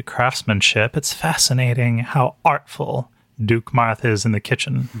culinary craftsmanship. It's fascinating how artful Duke Marth is in the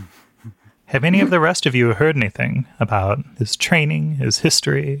kitchen. Have any of the rest of you heard anything about his training, his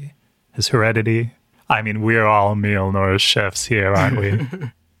history, his heredity? I mean, we're all Mjolnir's chefs here, aren't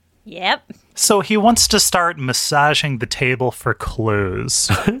we? Yep. So he wants to start massaging the table for clues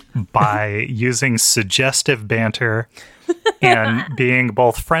by using suggestive banter and being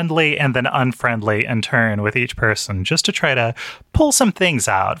both friendly and then unfriendly in turn with each person, just to try to pull some things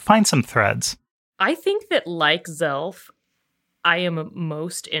out, find some threads. I think that, like Zelf, I am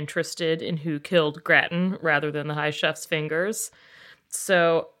most interested in who killed Grattan rather than the High Chef's fingers.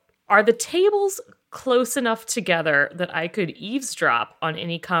 So are the tables close enough together that I could eavesdrop on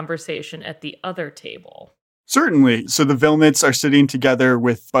any conversation at the other table? Certainly. So the Vilnits are sitting together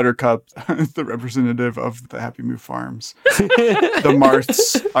with Buttercup, the representative of the Happy Moo Farms. The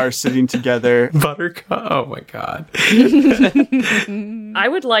Marths are sitting together. Buttercup. Oh my God. I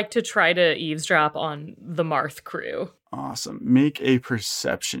would like to try to eavesdrop on the Marth crew. Awesome. Make a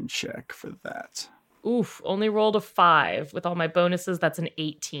perception check for that. Oof, only rolled a 5. With all my bonuses, that's an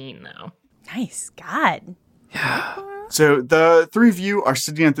 18 though. Nice. God. Yeah. So the three of you are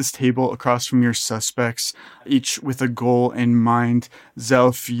sitting at this table across from your suspects, each with a goal in mind.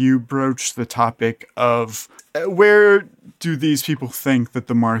 Zelf, you broach the topic of where do these people think that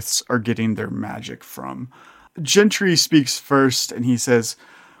the Marths are getting their magic from? Gentry speaks first, and he says,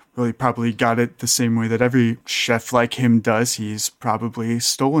 well, he probably got it the same way that every chef like him does. He's probably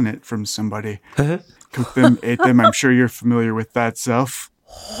stolen it from somebody. Cooked them, ate them. I'm sure you're familiar with that, Zelf.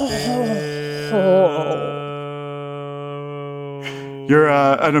 You're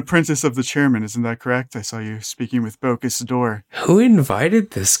an apprentice of the chairman, isn't that correct? I saw you speaking with Bocus Door. Who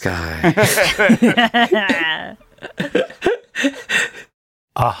invited this guy?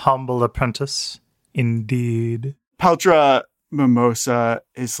 A humble apprentice, indeed. Paltra Mimosa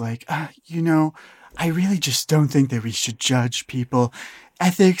is like, I really just don't think that we should judge people.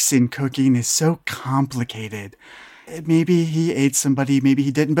 Ethics in cooking is so complicated. Maybe he ate somebody, maybe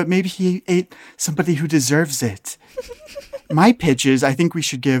he didn't, but maybe he ate somebody who deserves it. My pitch is, I think we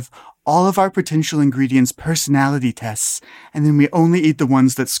should give all of our potential ingredients personality tests, and then we only eat the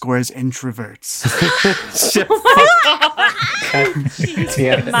ones that score as introverts.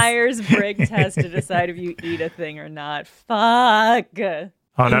 Yes. Myers-Briggs test to decide if you eat a thing or not. Fuck.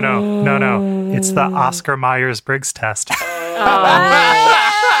 Oh, no. It's the Oscar Myers-Briggs test.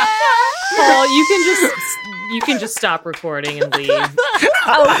 Paul, you can just stop recording and leave.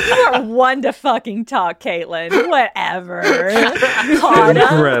 Oh, you are one to fucking talk, Caitlin. Whatever.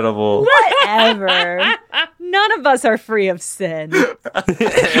 Incredible. Whatever. None of us are free of sin.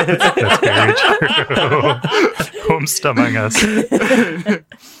 That's very true. Whomst among us.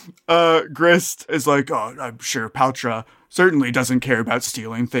 Grist is like, I'm sure Paltra certainly doesn't care about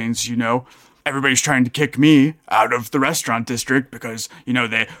stealing things, Everybody's trying to kick me out of the restaurant district because,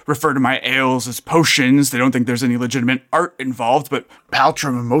 they refer to my ales as potions. They don't think there's any legitimate art involved. But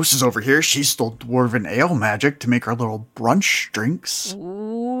Paltra Mimosa's over here. She stole dwarven ale magic to make our little brunch drinks.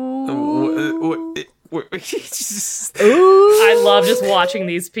 Ooh. I love just watching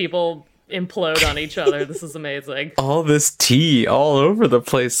these people implode on each other. This is amazing. All this tea all over the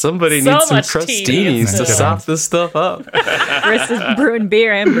place. Somebody needs some crostinis to sop this stuff up. Chris is brewing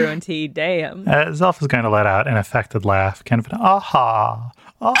beer and brewing tea. Damn. Zelf is going to let out an affected laugh, kind of an aha.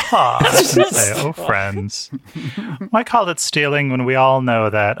 And say, oh, friends. Why call it stealing when we all know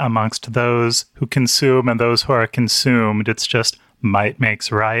that amongst those who consume and those who are consumed, it's just might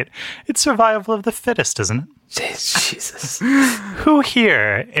makes right. It's survival of the fittest, isn't it? Jesus. Who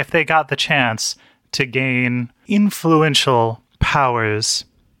here, if they got the chance to gain influential powers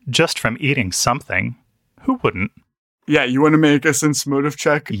just from eating something. Who wouldn't? Yeah, you want to make a sense motive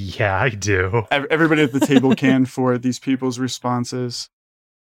check? Yeah, I do. Everybody at the table can for these people's responses.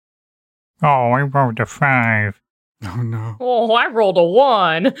 Oh, I rolled a 5. Oh, no. Oh, I rolled a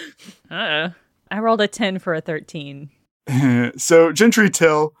 1. I rolled a 10 for a 13. So Gentry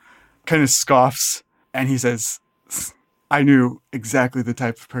Till kind of scoffs, and he says, I knew exactly the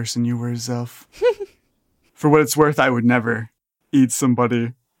type of person you were, Zelf. For what it's worth, I would never eat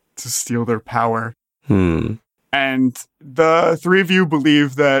somebody to steal their power. And the three of you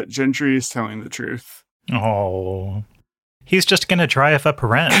believe that Gentry is telling the truth. Oh. He's just going to drive up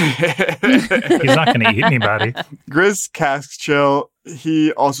rent. He's not going to eat anybody. Grizz Caskchill,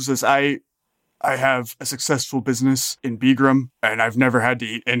 he also says, I have a successful business in Begram, and I've never had to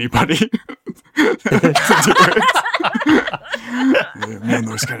eat anybody to do it. Man, that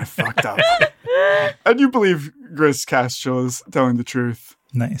was kind of fucked up. And you believe Grizz Caskchill is telling the truth.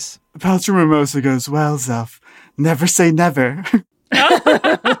 Nice. Paltry Mimosa goes, well, Zelf, never say never.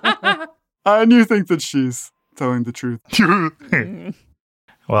 And you think that she's telling the truth.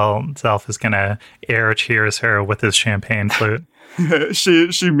 Well, Zelf is going to air cheers her with his champagne flute.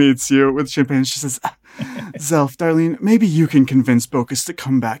 She meets you with champagne. She says, Zelf, darling, maybe you can convince Bokus to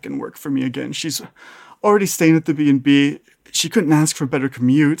come back and work for me again. She's already staying at the B&B. She couldn't ask for better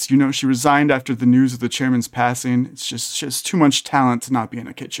commutes. You know, she resigned after the news of the chairman's passing. It's just she has too much talent to not be in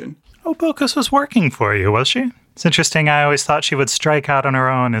a kitchen. Oh, Bokus was working for you, was she? It's interesting. I always thought she would strike out on her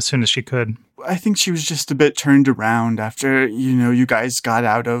own as soon as she could. I think she was just a bit turned around after, you guys got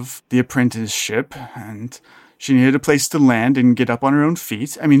out of the apprenticeship, and she needed a place to land and get up on her own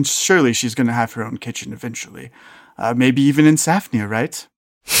feet. I mean, surely she's going to have her own kitchen eventually. Maybe even in Safnia, right?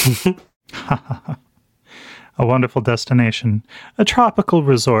 A wonderful destination. A tropical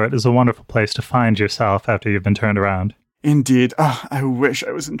resort is a wonderful place to find yourself after you've been turned around. Indeed. Oh, I wish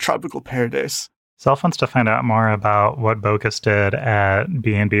I was in tropical paradise. Zelf wants to find out more about what Bokus did at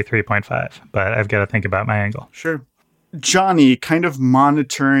B&B 3.5, but I've got to think about my angle. Sure. Johnny, kind of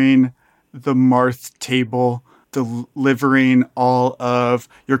monitoring the Marth table, delivering all of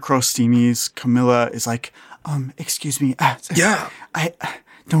your crostinis. Camilla is like, excuse me. Yeah. I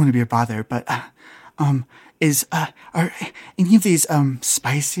don't want to be a bother, but, are any of these,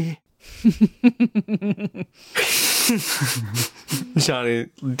 spicy? Johnny,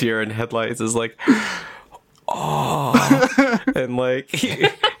 deer in headlights, is like, oh, and like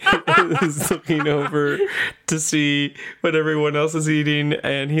is looking over to see what everyone else is eating,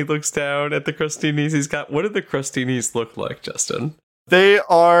 and he looks down at the crostinis he's got. What do the crostinis look like, Justin? They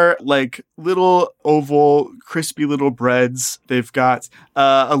are like little oval, crispy little breads. They've got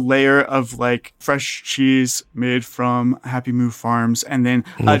a layer of like fresh cheese made from Happy Moo Farms, and then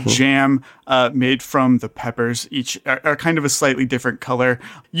a jam made from the peppers. Each are kind of a slightly different color.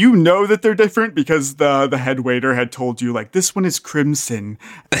 You know that they're different because the head waiter had told you, like, this one is crimson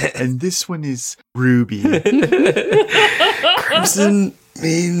and this one is ruby. Crimson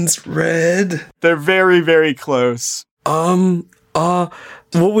means red. They're very, very close.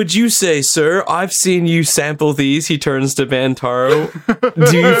 What would you say, sir? I've seen you sample these. He turns to Bantaro.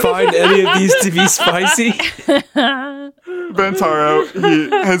 Do you find any of these to be spicy? Bantaro, he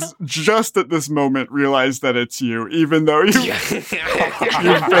has just at this moment realized that it's you, even though you've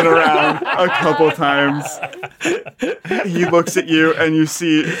been around a couple times. He looks at you and you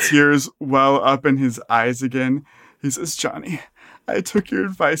see tears well up in his eyes again. He says, Johnny, I took your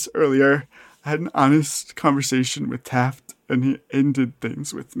advice earlier. I had an honest conversation with Taft, and he ended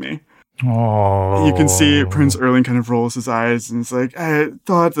things with me. Oh. You can see Prince Erling kind of rolls his eyes and is like, I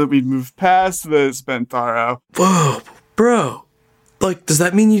thought that we'd move past this, Bentaro. Whoa, bro. Like, does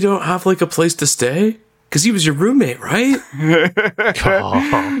that mean you don't have, like, a place to stay? Because he was your roommate, right? You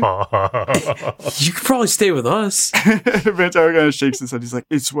could probably stay with us. Bentaro kind of shakes his head. He's like,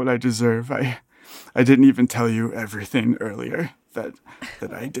 it's what I deserve. I didn't even tell you everything earlier that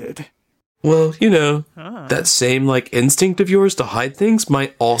I did. Well, that same, like, instinct of yours to hide things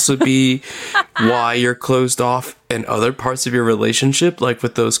might also be why you're closed off in other parts of your relationship, like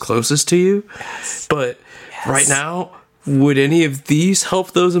with those closest to you. Yes. But right now, would any of these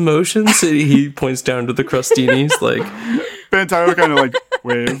help those emotions? He points down to the crostinis, like... Bantaro kind of, like,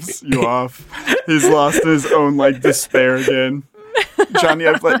 waves you off. He's lost his own, like, despair again. Johnny,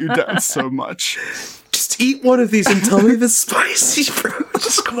 I've let you down so much. Just eat one of these and tell me if it's spicy, bro.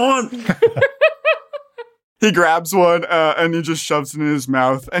 Just come on. He grabs one and he just shoves it in his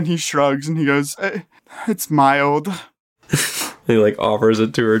mouth and he shrugs and he goes, it's mild. He like offers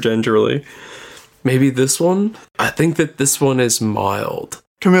it to her gingerly. Maybe this one? I think that this one is mild.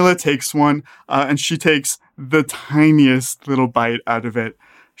 Camilla takes one and she takes the tiniest little bite out of it.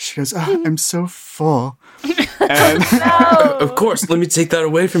 She goes, oh, I'm so full. And Of course, let me take that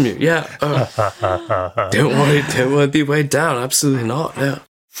away from you. Yeah. Don't want to be weighed down. Absolutely not. Yeah.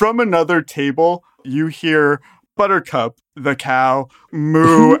 From another table, you hear Buttercup, the cow,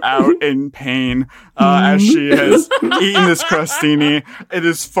 moo out in pain as she has eaten this crostini. It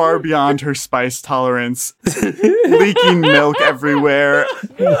is far beyond her spice tolerance. Leaking milk everywhere.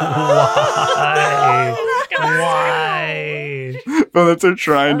 Why? Bullets are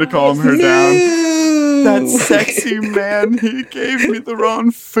trying to calm her down. That sexy man, he gave me the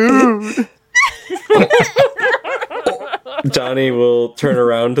wrong food. Johnny will turn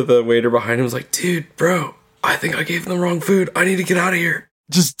around to the waiter behind him and is like, dude, bro, I think I gave him the wrong food. I need to get out of here.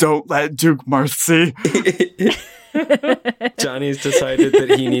 Just don't let Duke Marth see. Johnny's decided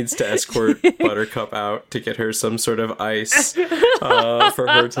that he needs to escort Buttercup out to get her some sort of ice for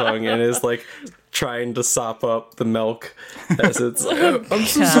her tongue, and is like trying to sop up the milk as it's like, oh, I'm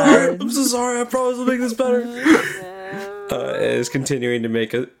so sorry, I promise I'll make this better. Is continuing to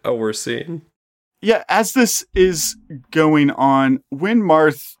make a worse scene. Yeah, as this is going on, when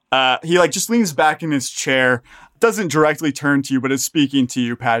Marth, he like just leans back in his chair, doesn't directly turn to you, but is speaking to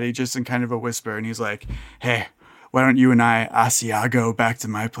you, Patty, just in kind of a whisper, and he's like, hey, why don't you and I, Asiago, back to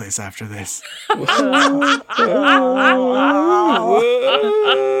my place after this? Dairy pun.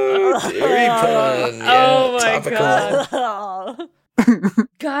 Yeah, Oh my topical. God.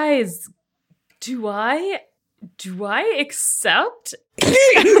 Guys, do I accept? What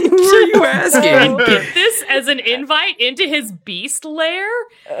are you asking? Get this as an invite into his beast lair?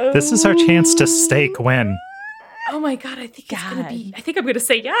 This is our chance to stake win. Oh my God, I think it's gonna be. I think I'm gonna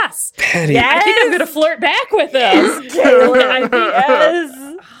say yes. Patty. Yes. I think I'm gonna flirt back with this. Yes.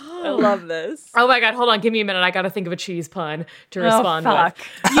 I love this. Oh my God, hold on, give me a minute. I gotta think of a cheese pun to respond fuck.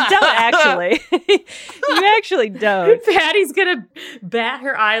 with. You don't actually. You actually don't. Patty's gonna bat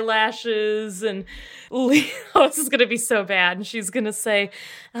her eyelashes and this is gonna be so bad. And she's gonna say,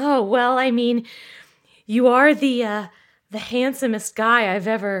 "Oh well, I mean, you are the handsomest guy I've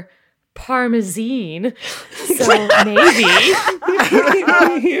ever parmesan, so maybe."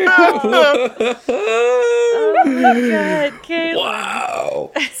 Oh my God, Kayla.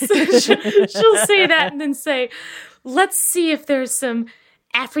 Wow. So she'll say that and then say, "Let's see if there's some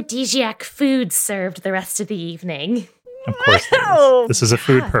aphrodisiac food served the rest of the evening." Of course, this is a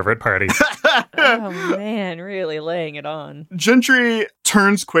food pervert party. Oh man, really laying it on. Gentry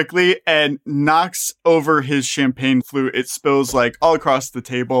turns quickly and knocks over his champagne flute. It spills like all across the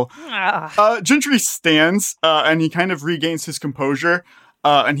table. Gentry stands and he kind of regains his composure.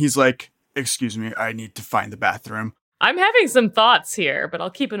 And he's like, excuse me, I need to find the bathroom. I'm having some thoughts here, but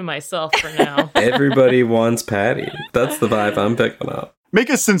I'll keep it to myself for now. Everybody wants Patty. That's the vibe I'm picking up. Make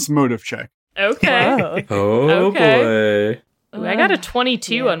a sense motive check. Okay. Oh boy. Ooh, I got a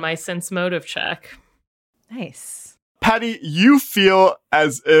 22 on my sense motive check. Nice. Patty, you feel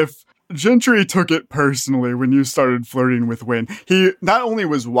as if Gentry took it personally when you started flirting with Wynn. He not only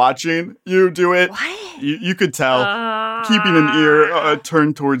was watching you do it, you could tell, keeping an ear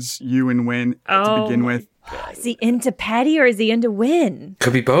turned towards you and Wynn to begin with. Is he into Patty or is he into Wynn?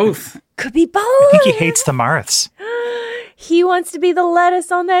 Could be both. Could be both. I think he hates the Marths. He wants to be the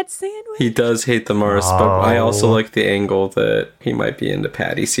lettuce on that sandwich. He does hate the Mars, but I also like the angle that he might be into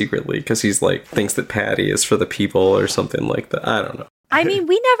Patty secretly because he's like thinks that Patty is for the people or something like that. I don't know. I mean,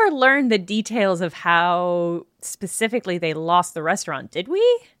 we never learned the details of how specifically they lost the restaurant, did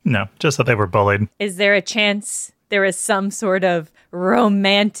we? No, just that they were bullied. Is there a chance there is some sort of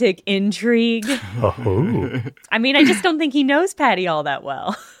romantic intrigue? Oh. I mean, I just don't think he knows Patty all that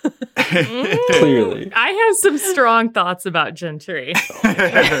well. Clearly. I have some strong thoughts about Gentry.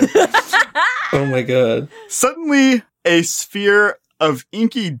 Oh my God. Suddenly, a sphere of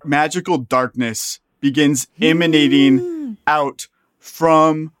inky magical darkness begins emanating out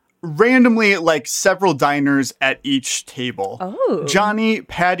from randomly like several diners at each table. Oh. Johnny,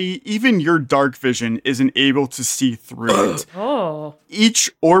 Patty, even your dark vision isn't able to see through it. Oh.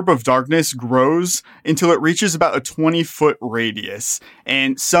 Each orb of darkness grows until it reaches about a 20-foot radius.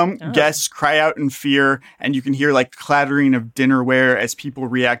 And some guests cry out in fear, and you can hear like clattering of dinnerware as people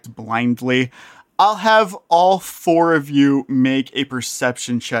react blindly. I'll have all four of you make a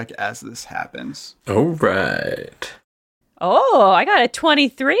perception check as this happens. All right. Oh, I got a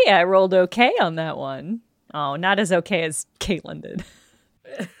 23. I rolled okay on that one. Oh, not as okay as Caitlin did.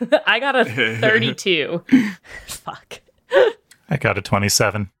 I got a 32. Fuck. I got a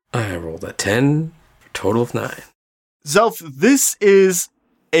 27. I rolled a 10, for a total of 9. Zelf, this is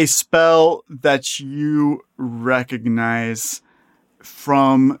a spell that you recognize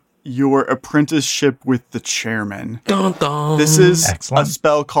from your apprenticeship with the chairman. Dun, dun. This is Excellent. a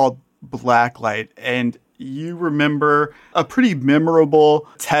spell called Blacklight, and you remember a pretty memorable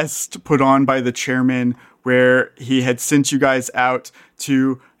test put on by the chairman where he had sent you guys out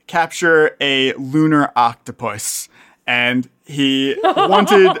to capture a lunar octopus. And he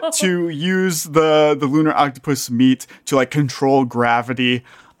wanted to use the lunar octopus meat to like control gravity.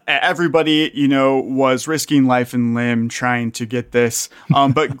 Everybody, was risking life and limb trying to get this.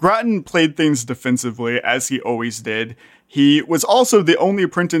 But Groton played things defensively, as he always did. He was also the only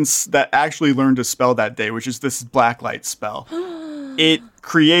apprentice that actually learned a spell that day, which is this Blacklight spell. It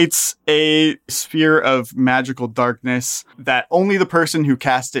creates a sphere of magical darkness that only the person who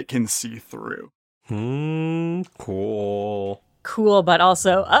cast it can see through. Cool. Cool, but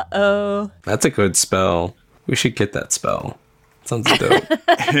also, uh-oh. That's a good spell. We should get that spell. Sounds dope.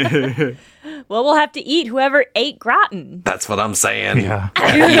 Well, we'll have to eat whoever ate Groton. That's what I'm saying. Yeah.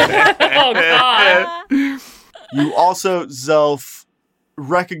 Oh, God. You also, Zelf,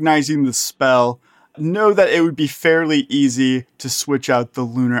 recognizing the spell, know that it would be fairly easy to switch out the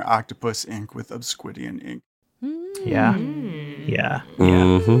lunar octopus ink with Obsquidian ink. Yeah.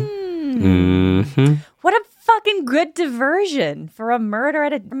 What a fucking good diversion for a murder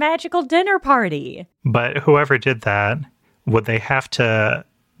at a magical dinner party. But whoever did that, would they have to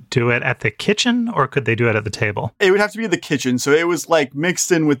do it at the kitchen or could they do it at the table? It would have to be in the kitchen, so it was like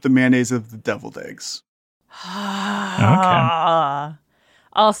mixed in with the mayonnaise of the deviled eggs. Okay.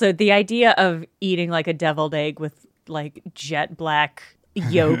 Also, the idea of eating like a deviled egg with like jet black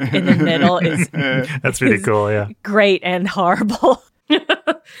yolk in the middle is That's really cool, yeah. great and horrible.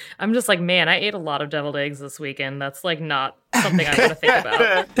 I'm just like, man, I ate a lot of deviled eggs this weekend. That's like not something I want to think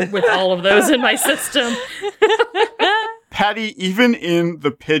about with all of those in my system. Patty, even in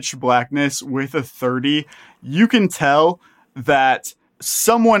the pitch blackness with a 30, you can tell that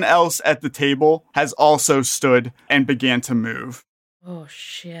someone else at the table has also stood and began to move. Oh,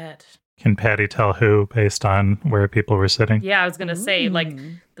 shit. Can Patty tell who based on where people were sitting? Yeah, I was going to say, like,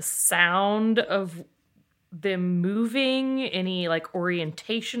 the sound of them moving, any, like,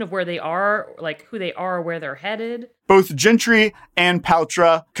 orientation of where they are, like, who they are, where they're headed. Both Gentry and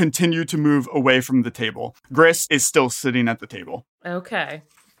Paltra continue to move away from the table. Gris is still sitting at the table. Okay.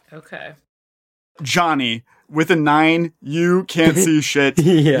 Johnny, with a 9, you can't see shit.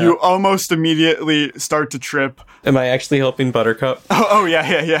 Yeah. You almost immediately start to trip. Am I actually helping Buttercup? Oh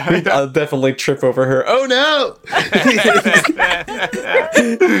yeah. I'll definitely trip over her. Oh no!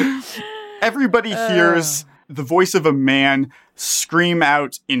 Everybody hears the voice of a man scream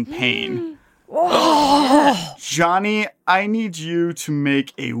out in pain. Johnny, I need you to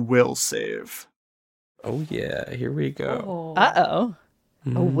make a will save. Oh yeah, here we go. Uh-oh.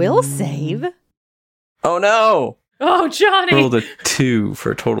 A will save? Oh no! Oh, Johnny! Rolled a 2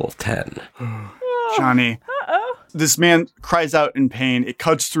 for a total of 10. Johnny. This man cries out in pain. It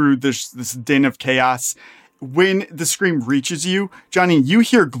cuts through this din of chaos. When the scream reaches you, Johnny, you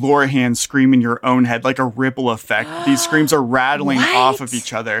hear Glorhan scream in your own head like a ripple effect. These screams are rattling off of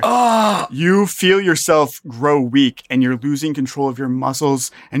each other. You feel yourself grow weak and you're losing control of your muscles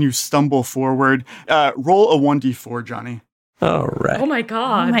and you stumble forward. Roll a 1d4, Johnny. All right. Oh my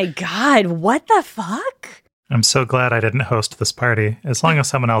god. Oh my god, what the fuck? I'm so glad I didn't host this party. As long as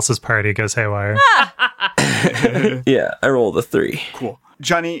someone else's party goes haywire. Yeah, I rolled a 3. Cool.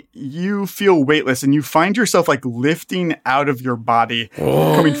 Johnny, you feel weightless and you find yourself like lifting out of your body,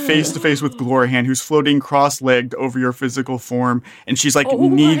 coming face to face with Glorhan, who's floating cross-legged over your physical form. And she's like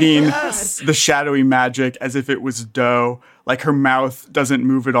kneading the shadowy magic as if it was dough. Like her mouth doesn't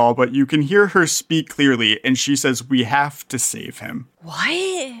move at all, but you can hear her speak clearly. And she says, "We have to save him."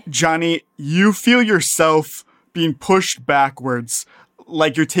 What? Johnny, you feel yourself being pushed backwards,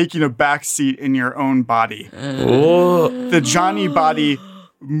 like you're taking a back seat in your own body. The Johnny body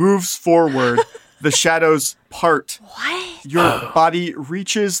moves forward. The shadows part. What? Your body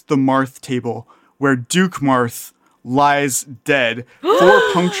reaches the Marth table, where Duke Marth lies dead,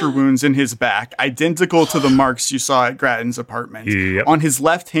 4 puncture wounds in his back, identical to the marks you saw at Grattan's apartment. Yep. On his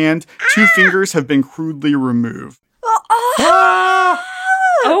left hand, 2 fingers have been crudely removed. Oh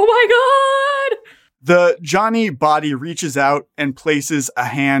my god! The Johnny body reaches out and places a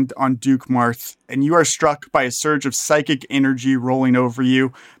hand on Duke Marth, and you are struck by a surge of psychic energy rolling over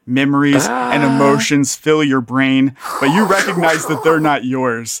you. Memories and emotions fill your brain, but you recognize that they're not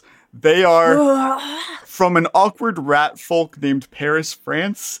yours. They are from an awkward rat folk named Paris,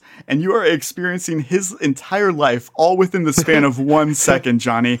 France, and you are experiencing his entire life all within the span of 1 second,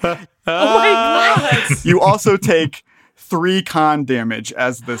 Johnny. Oh my god! You also take 3 con damage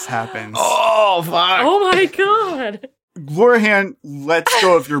as this happens. Oh, fuck. Oh my god! Glorahan lets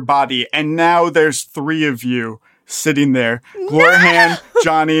go of your body, and now there's 3 of you sitting there. Glorahan,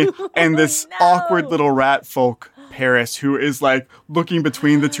 Janni, and this awkward little rat folk, Paris, who is like looking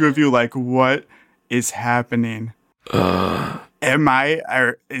between the 2 of you like, what is happening?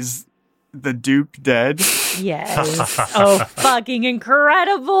 Is the Duke dead? Yes. Oh, fucking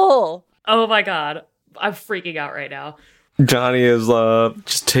incredible. Oh my god. I'm freaking out right now. Janni is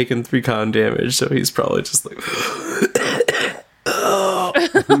just taking 3 con damage, so he's probably just like... No.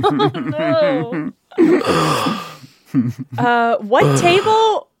 What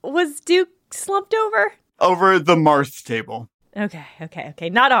table was Duke slumped over? Over the Marth table. Okay.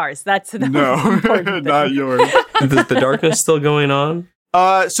 Not ours. That's the no, not yours. Is the darkness still going on?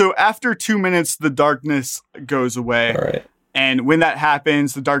 So after 2 minutes, the darkness goes away. All right. And when that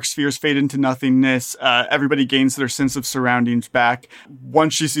happens, the dark spheres fade into nothingness. Everybody gains their sense of surroundings back.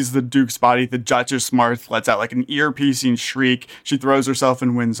 Once she sees the Duke's body, the Duchess Marth lets out like an ear-piercing shriek. She throws herself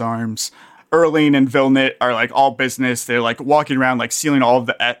in Wynn's arms. Erling and Vilnit are like all business. They're like walking around, like sealing all of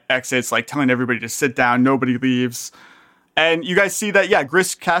the exits, like telling everybody to sit down. Nobody leaves. And you guys see that,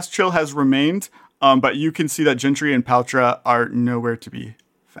 Grist Castrill has remained, but you can see that Gentry and Paltra are nowhere to be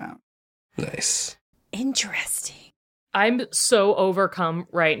found. Nice. Interesting. I'm so overcome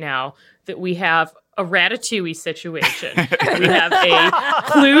right now that we have a Ratatouille situation. We have a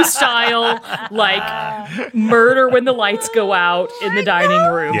Clue-style, like, murder when the lights go out in the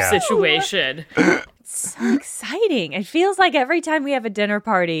dining room situation. It's so exciting. It feels like every time we have a dinner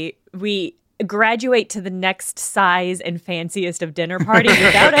party, we graduate to the next size and fanciest of dinner parties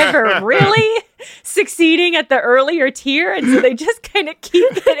without ever really succeeding at the earlier tier, and so they just kind of keep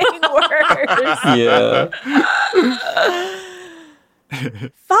getting worse. Yeah.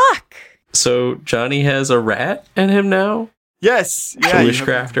 Fuck. So Janni has a rat in him now? Yes. Yeah.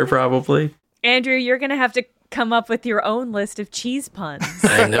 Wishcrafter, probably. Andrew, you're going to have to come up with your own list of cheese puns.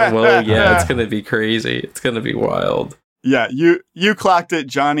 I know. Well, yeah, it's going to be crazy. It's going to be wild. Yeah, you clocked it,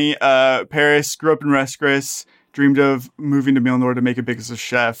 Janni. Paris grew up in Rescris, dreamed of moving to Milnor to make it big as a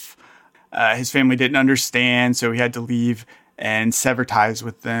chef. His family didn't understand, so he had to leave and sever ties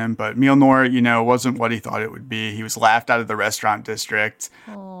with them. But Milnor, wasn't what he thought it would be. He was laughed out of the restaurant district.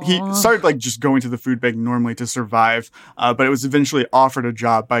 Aww. He started just going to the food bank normally to survive, but it was eventually offered a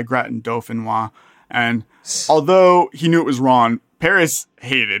job by Gratin Dauphinois. And although he knew it was wrong, Paris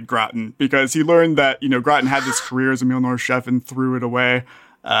hated Gratin because he learned that, Gratin had this career as a Milnor chef and threw it away.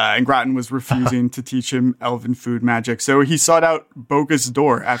 And Gratin was refusing to teach him elven food magic. So he sought out Bocas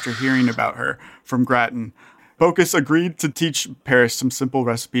Door after hearing about her from Gratin. Bocas agreed to teach Paris some simple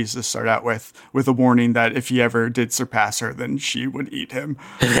recipes to start out with a warning that if he ever did surpass her, then she would eat him.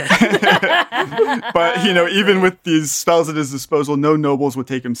 But, even with these spells at his disposal, no nobles would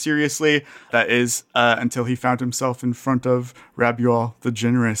take him seriously. That is, until he found himself in front of Rabual the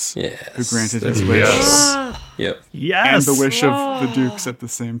Generous, who granted his wish. Yep. Yes. And the wish of the dukes at the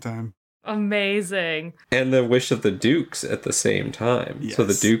same time. Amazing. And the wish of the dukes at the same time. Yes. So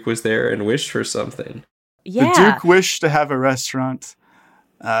the Duke was there and wished for something. Yeah. The Duke wished to have a restaurant,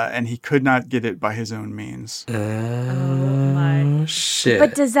 and he could not get it by his own means. Oh my shit.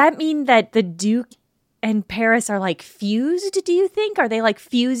 But does that mean that the Duke and Paris are fused, do you think? Are they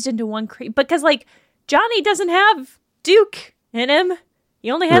fused into one because Janni doesn't have Duke in him. He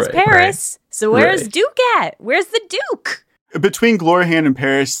only has Paris. Right. So where's Duke at? Where's the Duke? Between Glorahan and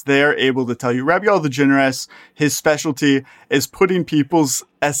Paris, they are able to tell you. Rabual the Generous, his specialty is putting people's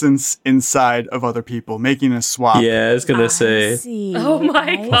essence inside of other people, making a swap. Yeah, I was going to say. See. Oh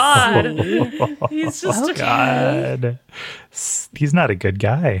my God. He's just God. He's not a good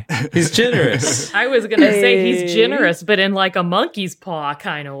guy. He's generous. I was going to say he's generous, but in a monkey's paw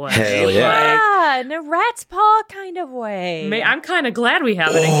kind of way. Hell yeah. In a rat's paw kind of way. I'm kind of glad we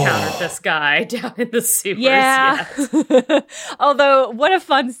haven't encountered this guy down in the sewers yet. Although, what a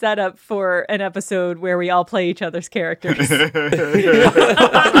fun setup for an episode where we all play each other's characters. Oh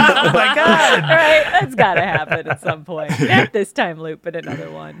my God. Right? That's got to happen at some point. Not this time loop, but another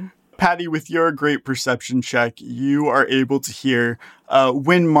one. Patty, with your great perception check, you are able to hear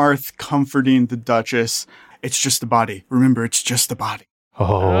Wynn Marth comforting the Duchess. It's just a body. Remember, it's just a body.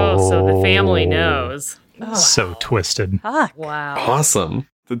 Oh, so the family knows. Oh, so twisted. Fuck. Wow. Awesome.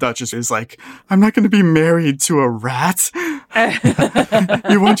 The Duchess is like, I'm not going to be married to a rat.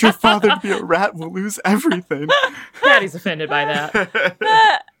 You want your father to be a rat, we'll lose everything. Patty's offended by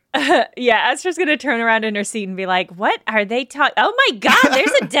that. Esther's going to turn around in her seat and be like, what are they talking? Oh my God,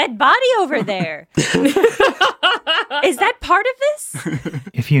 there's a dead body over there. Is that part of this?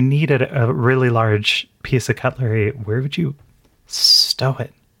 If you needed a really large piece of cutlery, where would you stow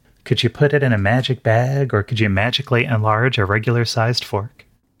it? Could you put it in a magic bag, or could you magically enlarge a regular-sized fork?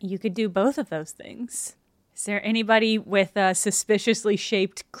 You could do both of those things. Is there anybody with a suspiciously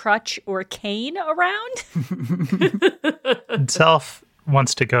shaped crutch or cane around? Zelf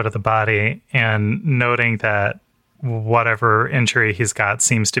wants to go to the body, and noting that whatever injury he's got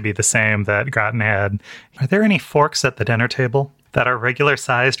seems to be the same that Groton had. Are there any forks at the dinner table that are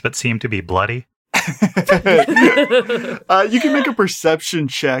regular-sized but seem to be bloody? You can make a perception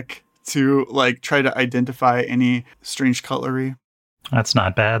check to try to identify any strange cutlery. That's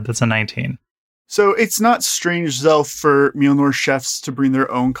not bad. That's a 19. So it's not strange, Zelf, for Mjolnir chefs to bring their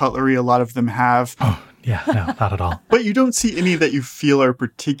own cutlery. A lot of them have. Oh, yeah, no, not at all. But you don't see any that you feel are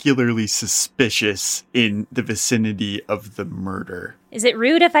particularly suspicious in the vicinity of the murder. Is it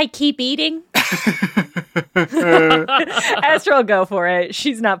rude if I keep eating? Astra will go for it.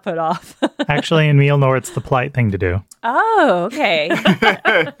 She's not put off. Actually, in Mjolnir, it's the polite thing to do. Oh, okay.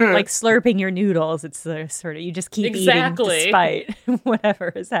 Like slurping your noodles. It's the sort of, you just keep eating despite whatever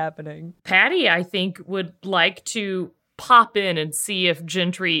is happening. Patty, I think, would like to pop in and see if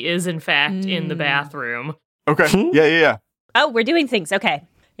Gentry is, in fact, in the bathroom. Okay. Yeah. Oh, we're doing things. Okay.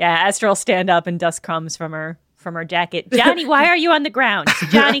 Yeah, Astra will stand up and dust crumbs from her jacket. Johnny, why are you on the ground?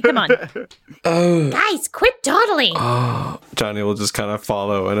 Johnny, come on. Guys, quit dawdling. Johnny will just kind of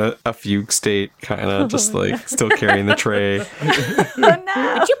follow in a fugue state, kind of just still carrying the tray. Oh,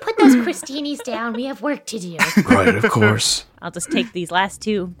 no. Would you put those crostinis down? We have work to do. Right, of course. I'll just take these last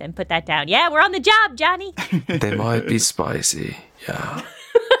two, then put that down. Yeah, we're on the job, Johnny. They might be spicy. Yeah.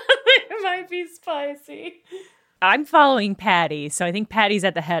 They might be spicy. I'm following Patty, so I think Patty's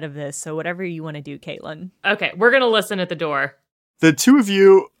at the head of this. So whatever you want to do, Caitlin. Okay, we're going to listen at the door. The two of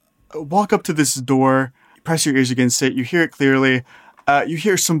you walk up to this door, press your ears against it. You hear it clearly. You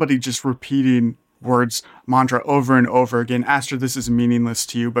hear somebody just repeating words, mantra over and over again. Astra, this is meaningless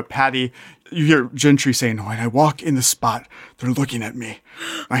to you, but Patty, you hear Gentry saying, when I walk in the spot, they're looking at me.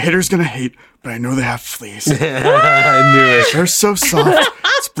 My hitter's going to hate, but I know they have fleas. I knew it. They're so soft,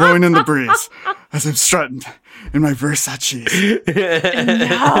 it's blowing in the breeze as I'm strutting in my Versace's.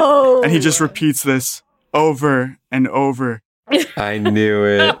 No! And he just repeats this over and over. I knew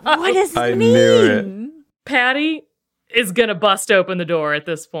it. What does I it knew mean? Patty is going to bust open the door at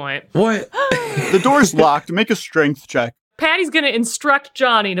this point. What? The door's locked. Make a strength check. Patty's going to instruct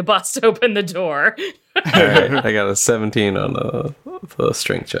Johnny to bust open the door. All right, I got a 17 on the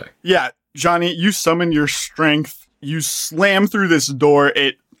strength check. Yeah, Johnny, you summon your strength. You slam through this door.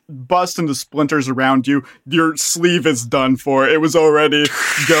 It busts into splinters around you. Your sleeve is done for. It was already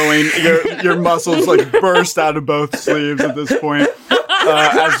going. Your muscles burst out of both sleeves at this point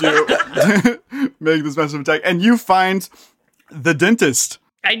as you make this massive attack. And you find the dentist.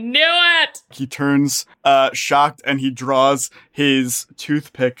 I knew it! He turns shocked and he draws his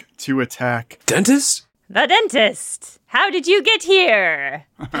toothpick to attack. Dentist? The dentist. How did you get here?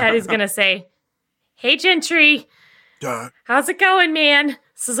 Patty's going to say, hey, Gentry. How's it going, man?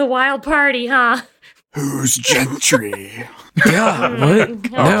 This is a wild party, huh? Who's Gentry? Yeah,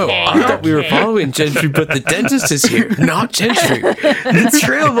 what? No, I thought we were following Gentry, but the dentist is here, not Gentry. The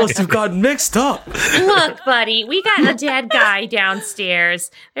trail must have gotten mixed up. Look, buddy, we got a dead guy downstairs.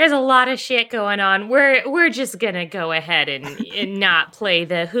 There's a lot of shit going on. We're just gonna go ahead and not play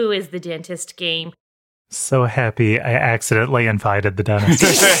the who is the dentist game. So happy I accidentally invited the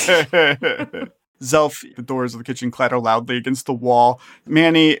dentist. Zelf, the doors of the kitchen clatter loudly against the wall.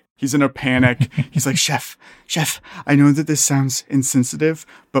 Manny, he's in a panic. He's like, Chef, I know that this sounds insensitive,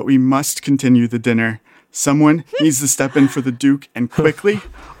 but we must continue the dinner. Someone needs to step in for the Duke and quickly,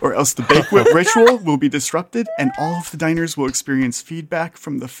 or else the banquet ritual will be disrupted and all of the diners will experience feedback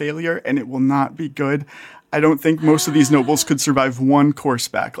from the failure and it will not be good. I don't think most of these nobles could survive one course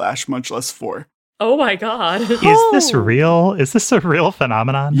backlash, much less 4. Oh my god. Is this real? Is this a real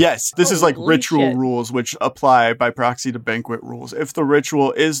phenomenon? Yes, this is ritual shit. rules which apply by proxy to banquet rules. If the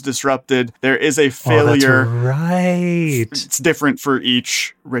ritual is disrupted, there is a failure. Oh, that's right. It's different for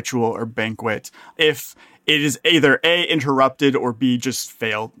each ritual or banquet. If it is either A, interrupted, or B, just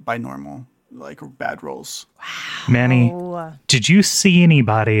failed by normal, bad rolls. Wow. Manny, did you see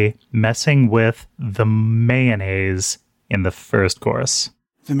anybody messing with the mayonnaise in the first course?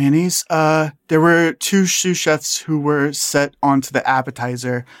 The mayonnaise? There were 2 sous chefs who were set onto the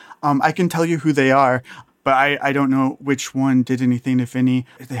appetizer. I can tell you who they are, but I don't know which one did anything, if any.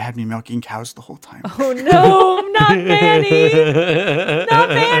 They had me milking cows the whole time. Oh no, not Manny! Not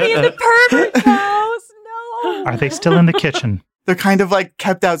Manny and the pervert cows! No! Are they still in the kitchen? They're kind of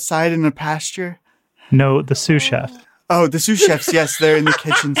kept outside in a pasture. No, the sous chef. Oh, the sous chefs. Yes, they're in the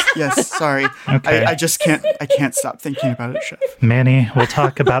kitchens. Yes, sorry. Okay. I just can't stop thinking about it, Chef. Manny, we'll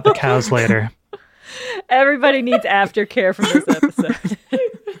talk about the cows later. Everybody needs aftercare from this episode.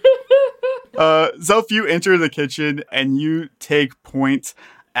 Zelf, you enter the kitchen and you take point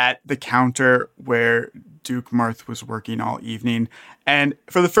at the counter where Duke Marth was working all evening. And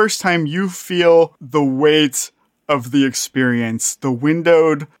for the first time, you feel the weight of the experience. The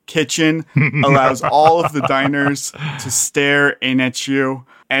windowed kitchen allows all of the diners to stare in at you.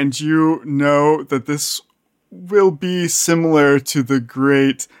 And you know that this will be similar to the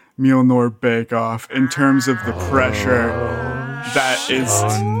great Mjolnir Bake Off in terms of the pressure that is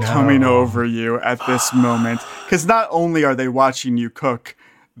coming over you at this moment. Because not only are they watching you cook,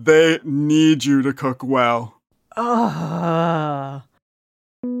 they need you to cook well.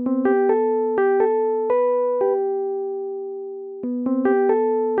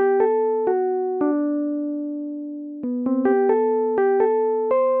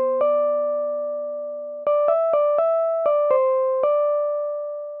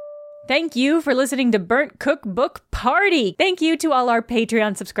 Thank you for listening to Burnt Cookbook Party. Thank you to all our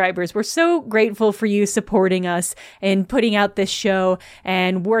Patreon subscribers. We're so grateful for you supporting us and putting out this show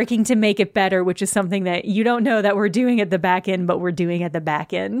and working to make it better, which is something that you don't know that we're doing at the back end, but we're doing at the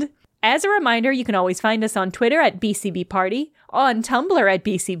back end. As a reminder, you can always find us on Twitter at BCB Party, on Tumblr at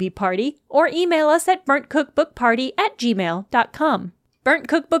BCB Party, or email us at burntcookbookparty@gmail.com. Burnt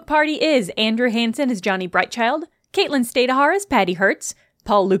Cookbook Party is Andrew Hansen as Johnny Brightchild, Caitlin Stadahar as Patty Hertz,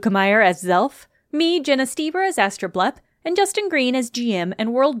 Paul Lukemeyer as Zelf, me, Jenna Stieber as Astra Blepp, and Justin Green as GM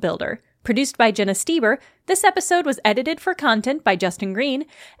and World Builder. Produced by Jenna Stieber, this episode was edited for content by Justin Green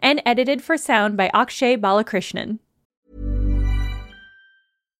and edited for sound by Akshay Balakrishnan.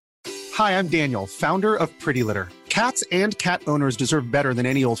 Hi, I'm Daniel, founder of Pretty Litter. Cats and cat owners deserve better than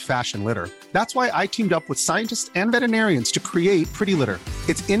any old-fashioned litter. That's why I teamed up with scientists and veterinarians to create Pretty Litter.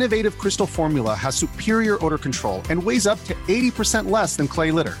 Its innovative crystal formula has superior odor control and weighs up to 80% less than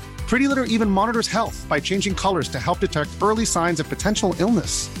clay litter. Pretty Litter even monitors health by changing colors to help detect early signs of potential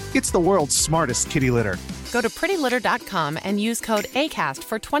illness. It's the world's smartest kitty litter. Go to prettylitter.com and use code ACAST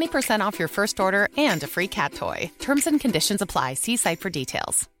for 20% off your first order and a free cat toy. Terms and conditions apply. See site for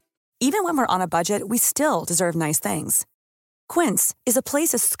details. Even when we're on a budget, we still deserve nice things. Quince is a place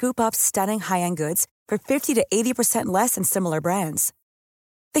to scoop up stunning high-end goods for 50 to 80% less than similar brands.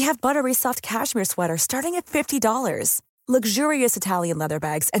 They have buttery soft cashmere sweaters starting at $50, luxurious Italian leather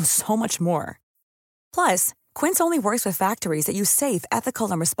bags, and so much more. Plus, Quince only works with factories that use safe, ethical,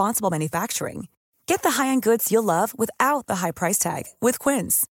 and responsible manufacturing. Get the high-end goods you'll love without the high price tag with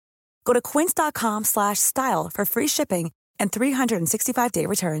Quince. Go to quince.com/style for free shipping and 365-day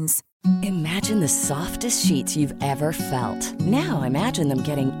returns. Imagine the softest sheets you've ever felt. Now imagine them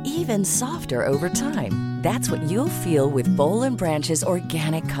getting even softer over time. That's what you'll feel with Boll & Branch's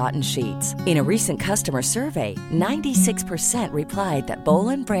organic cotton sheets. In a recent customer survey, 96% replied that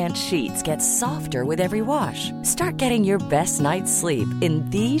Boll & Branch sheets get softer with every wash. Start getting your best night's sleep in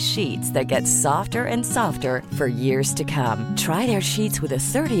these sheets that get softer and softer for years to come. Try their sheets with a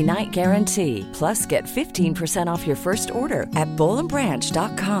 30-night guarantee. Plus, get 15% off your first order at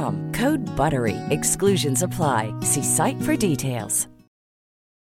bollandbranch.com. Code BUTTERY. Exclusions apply. See site for details.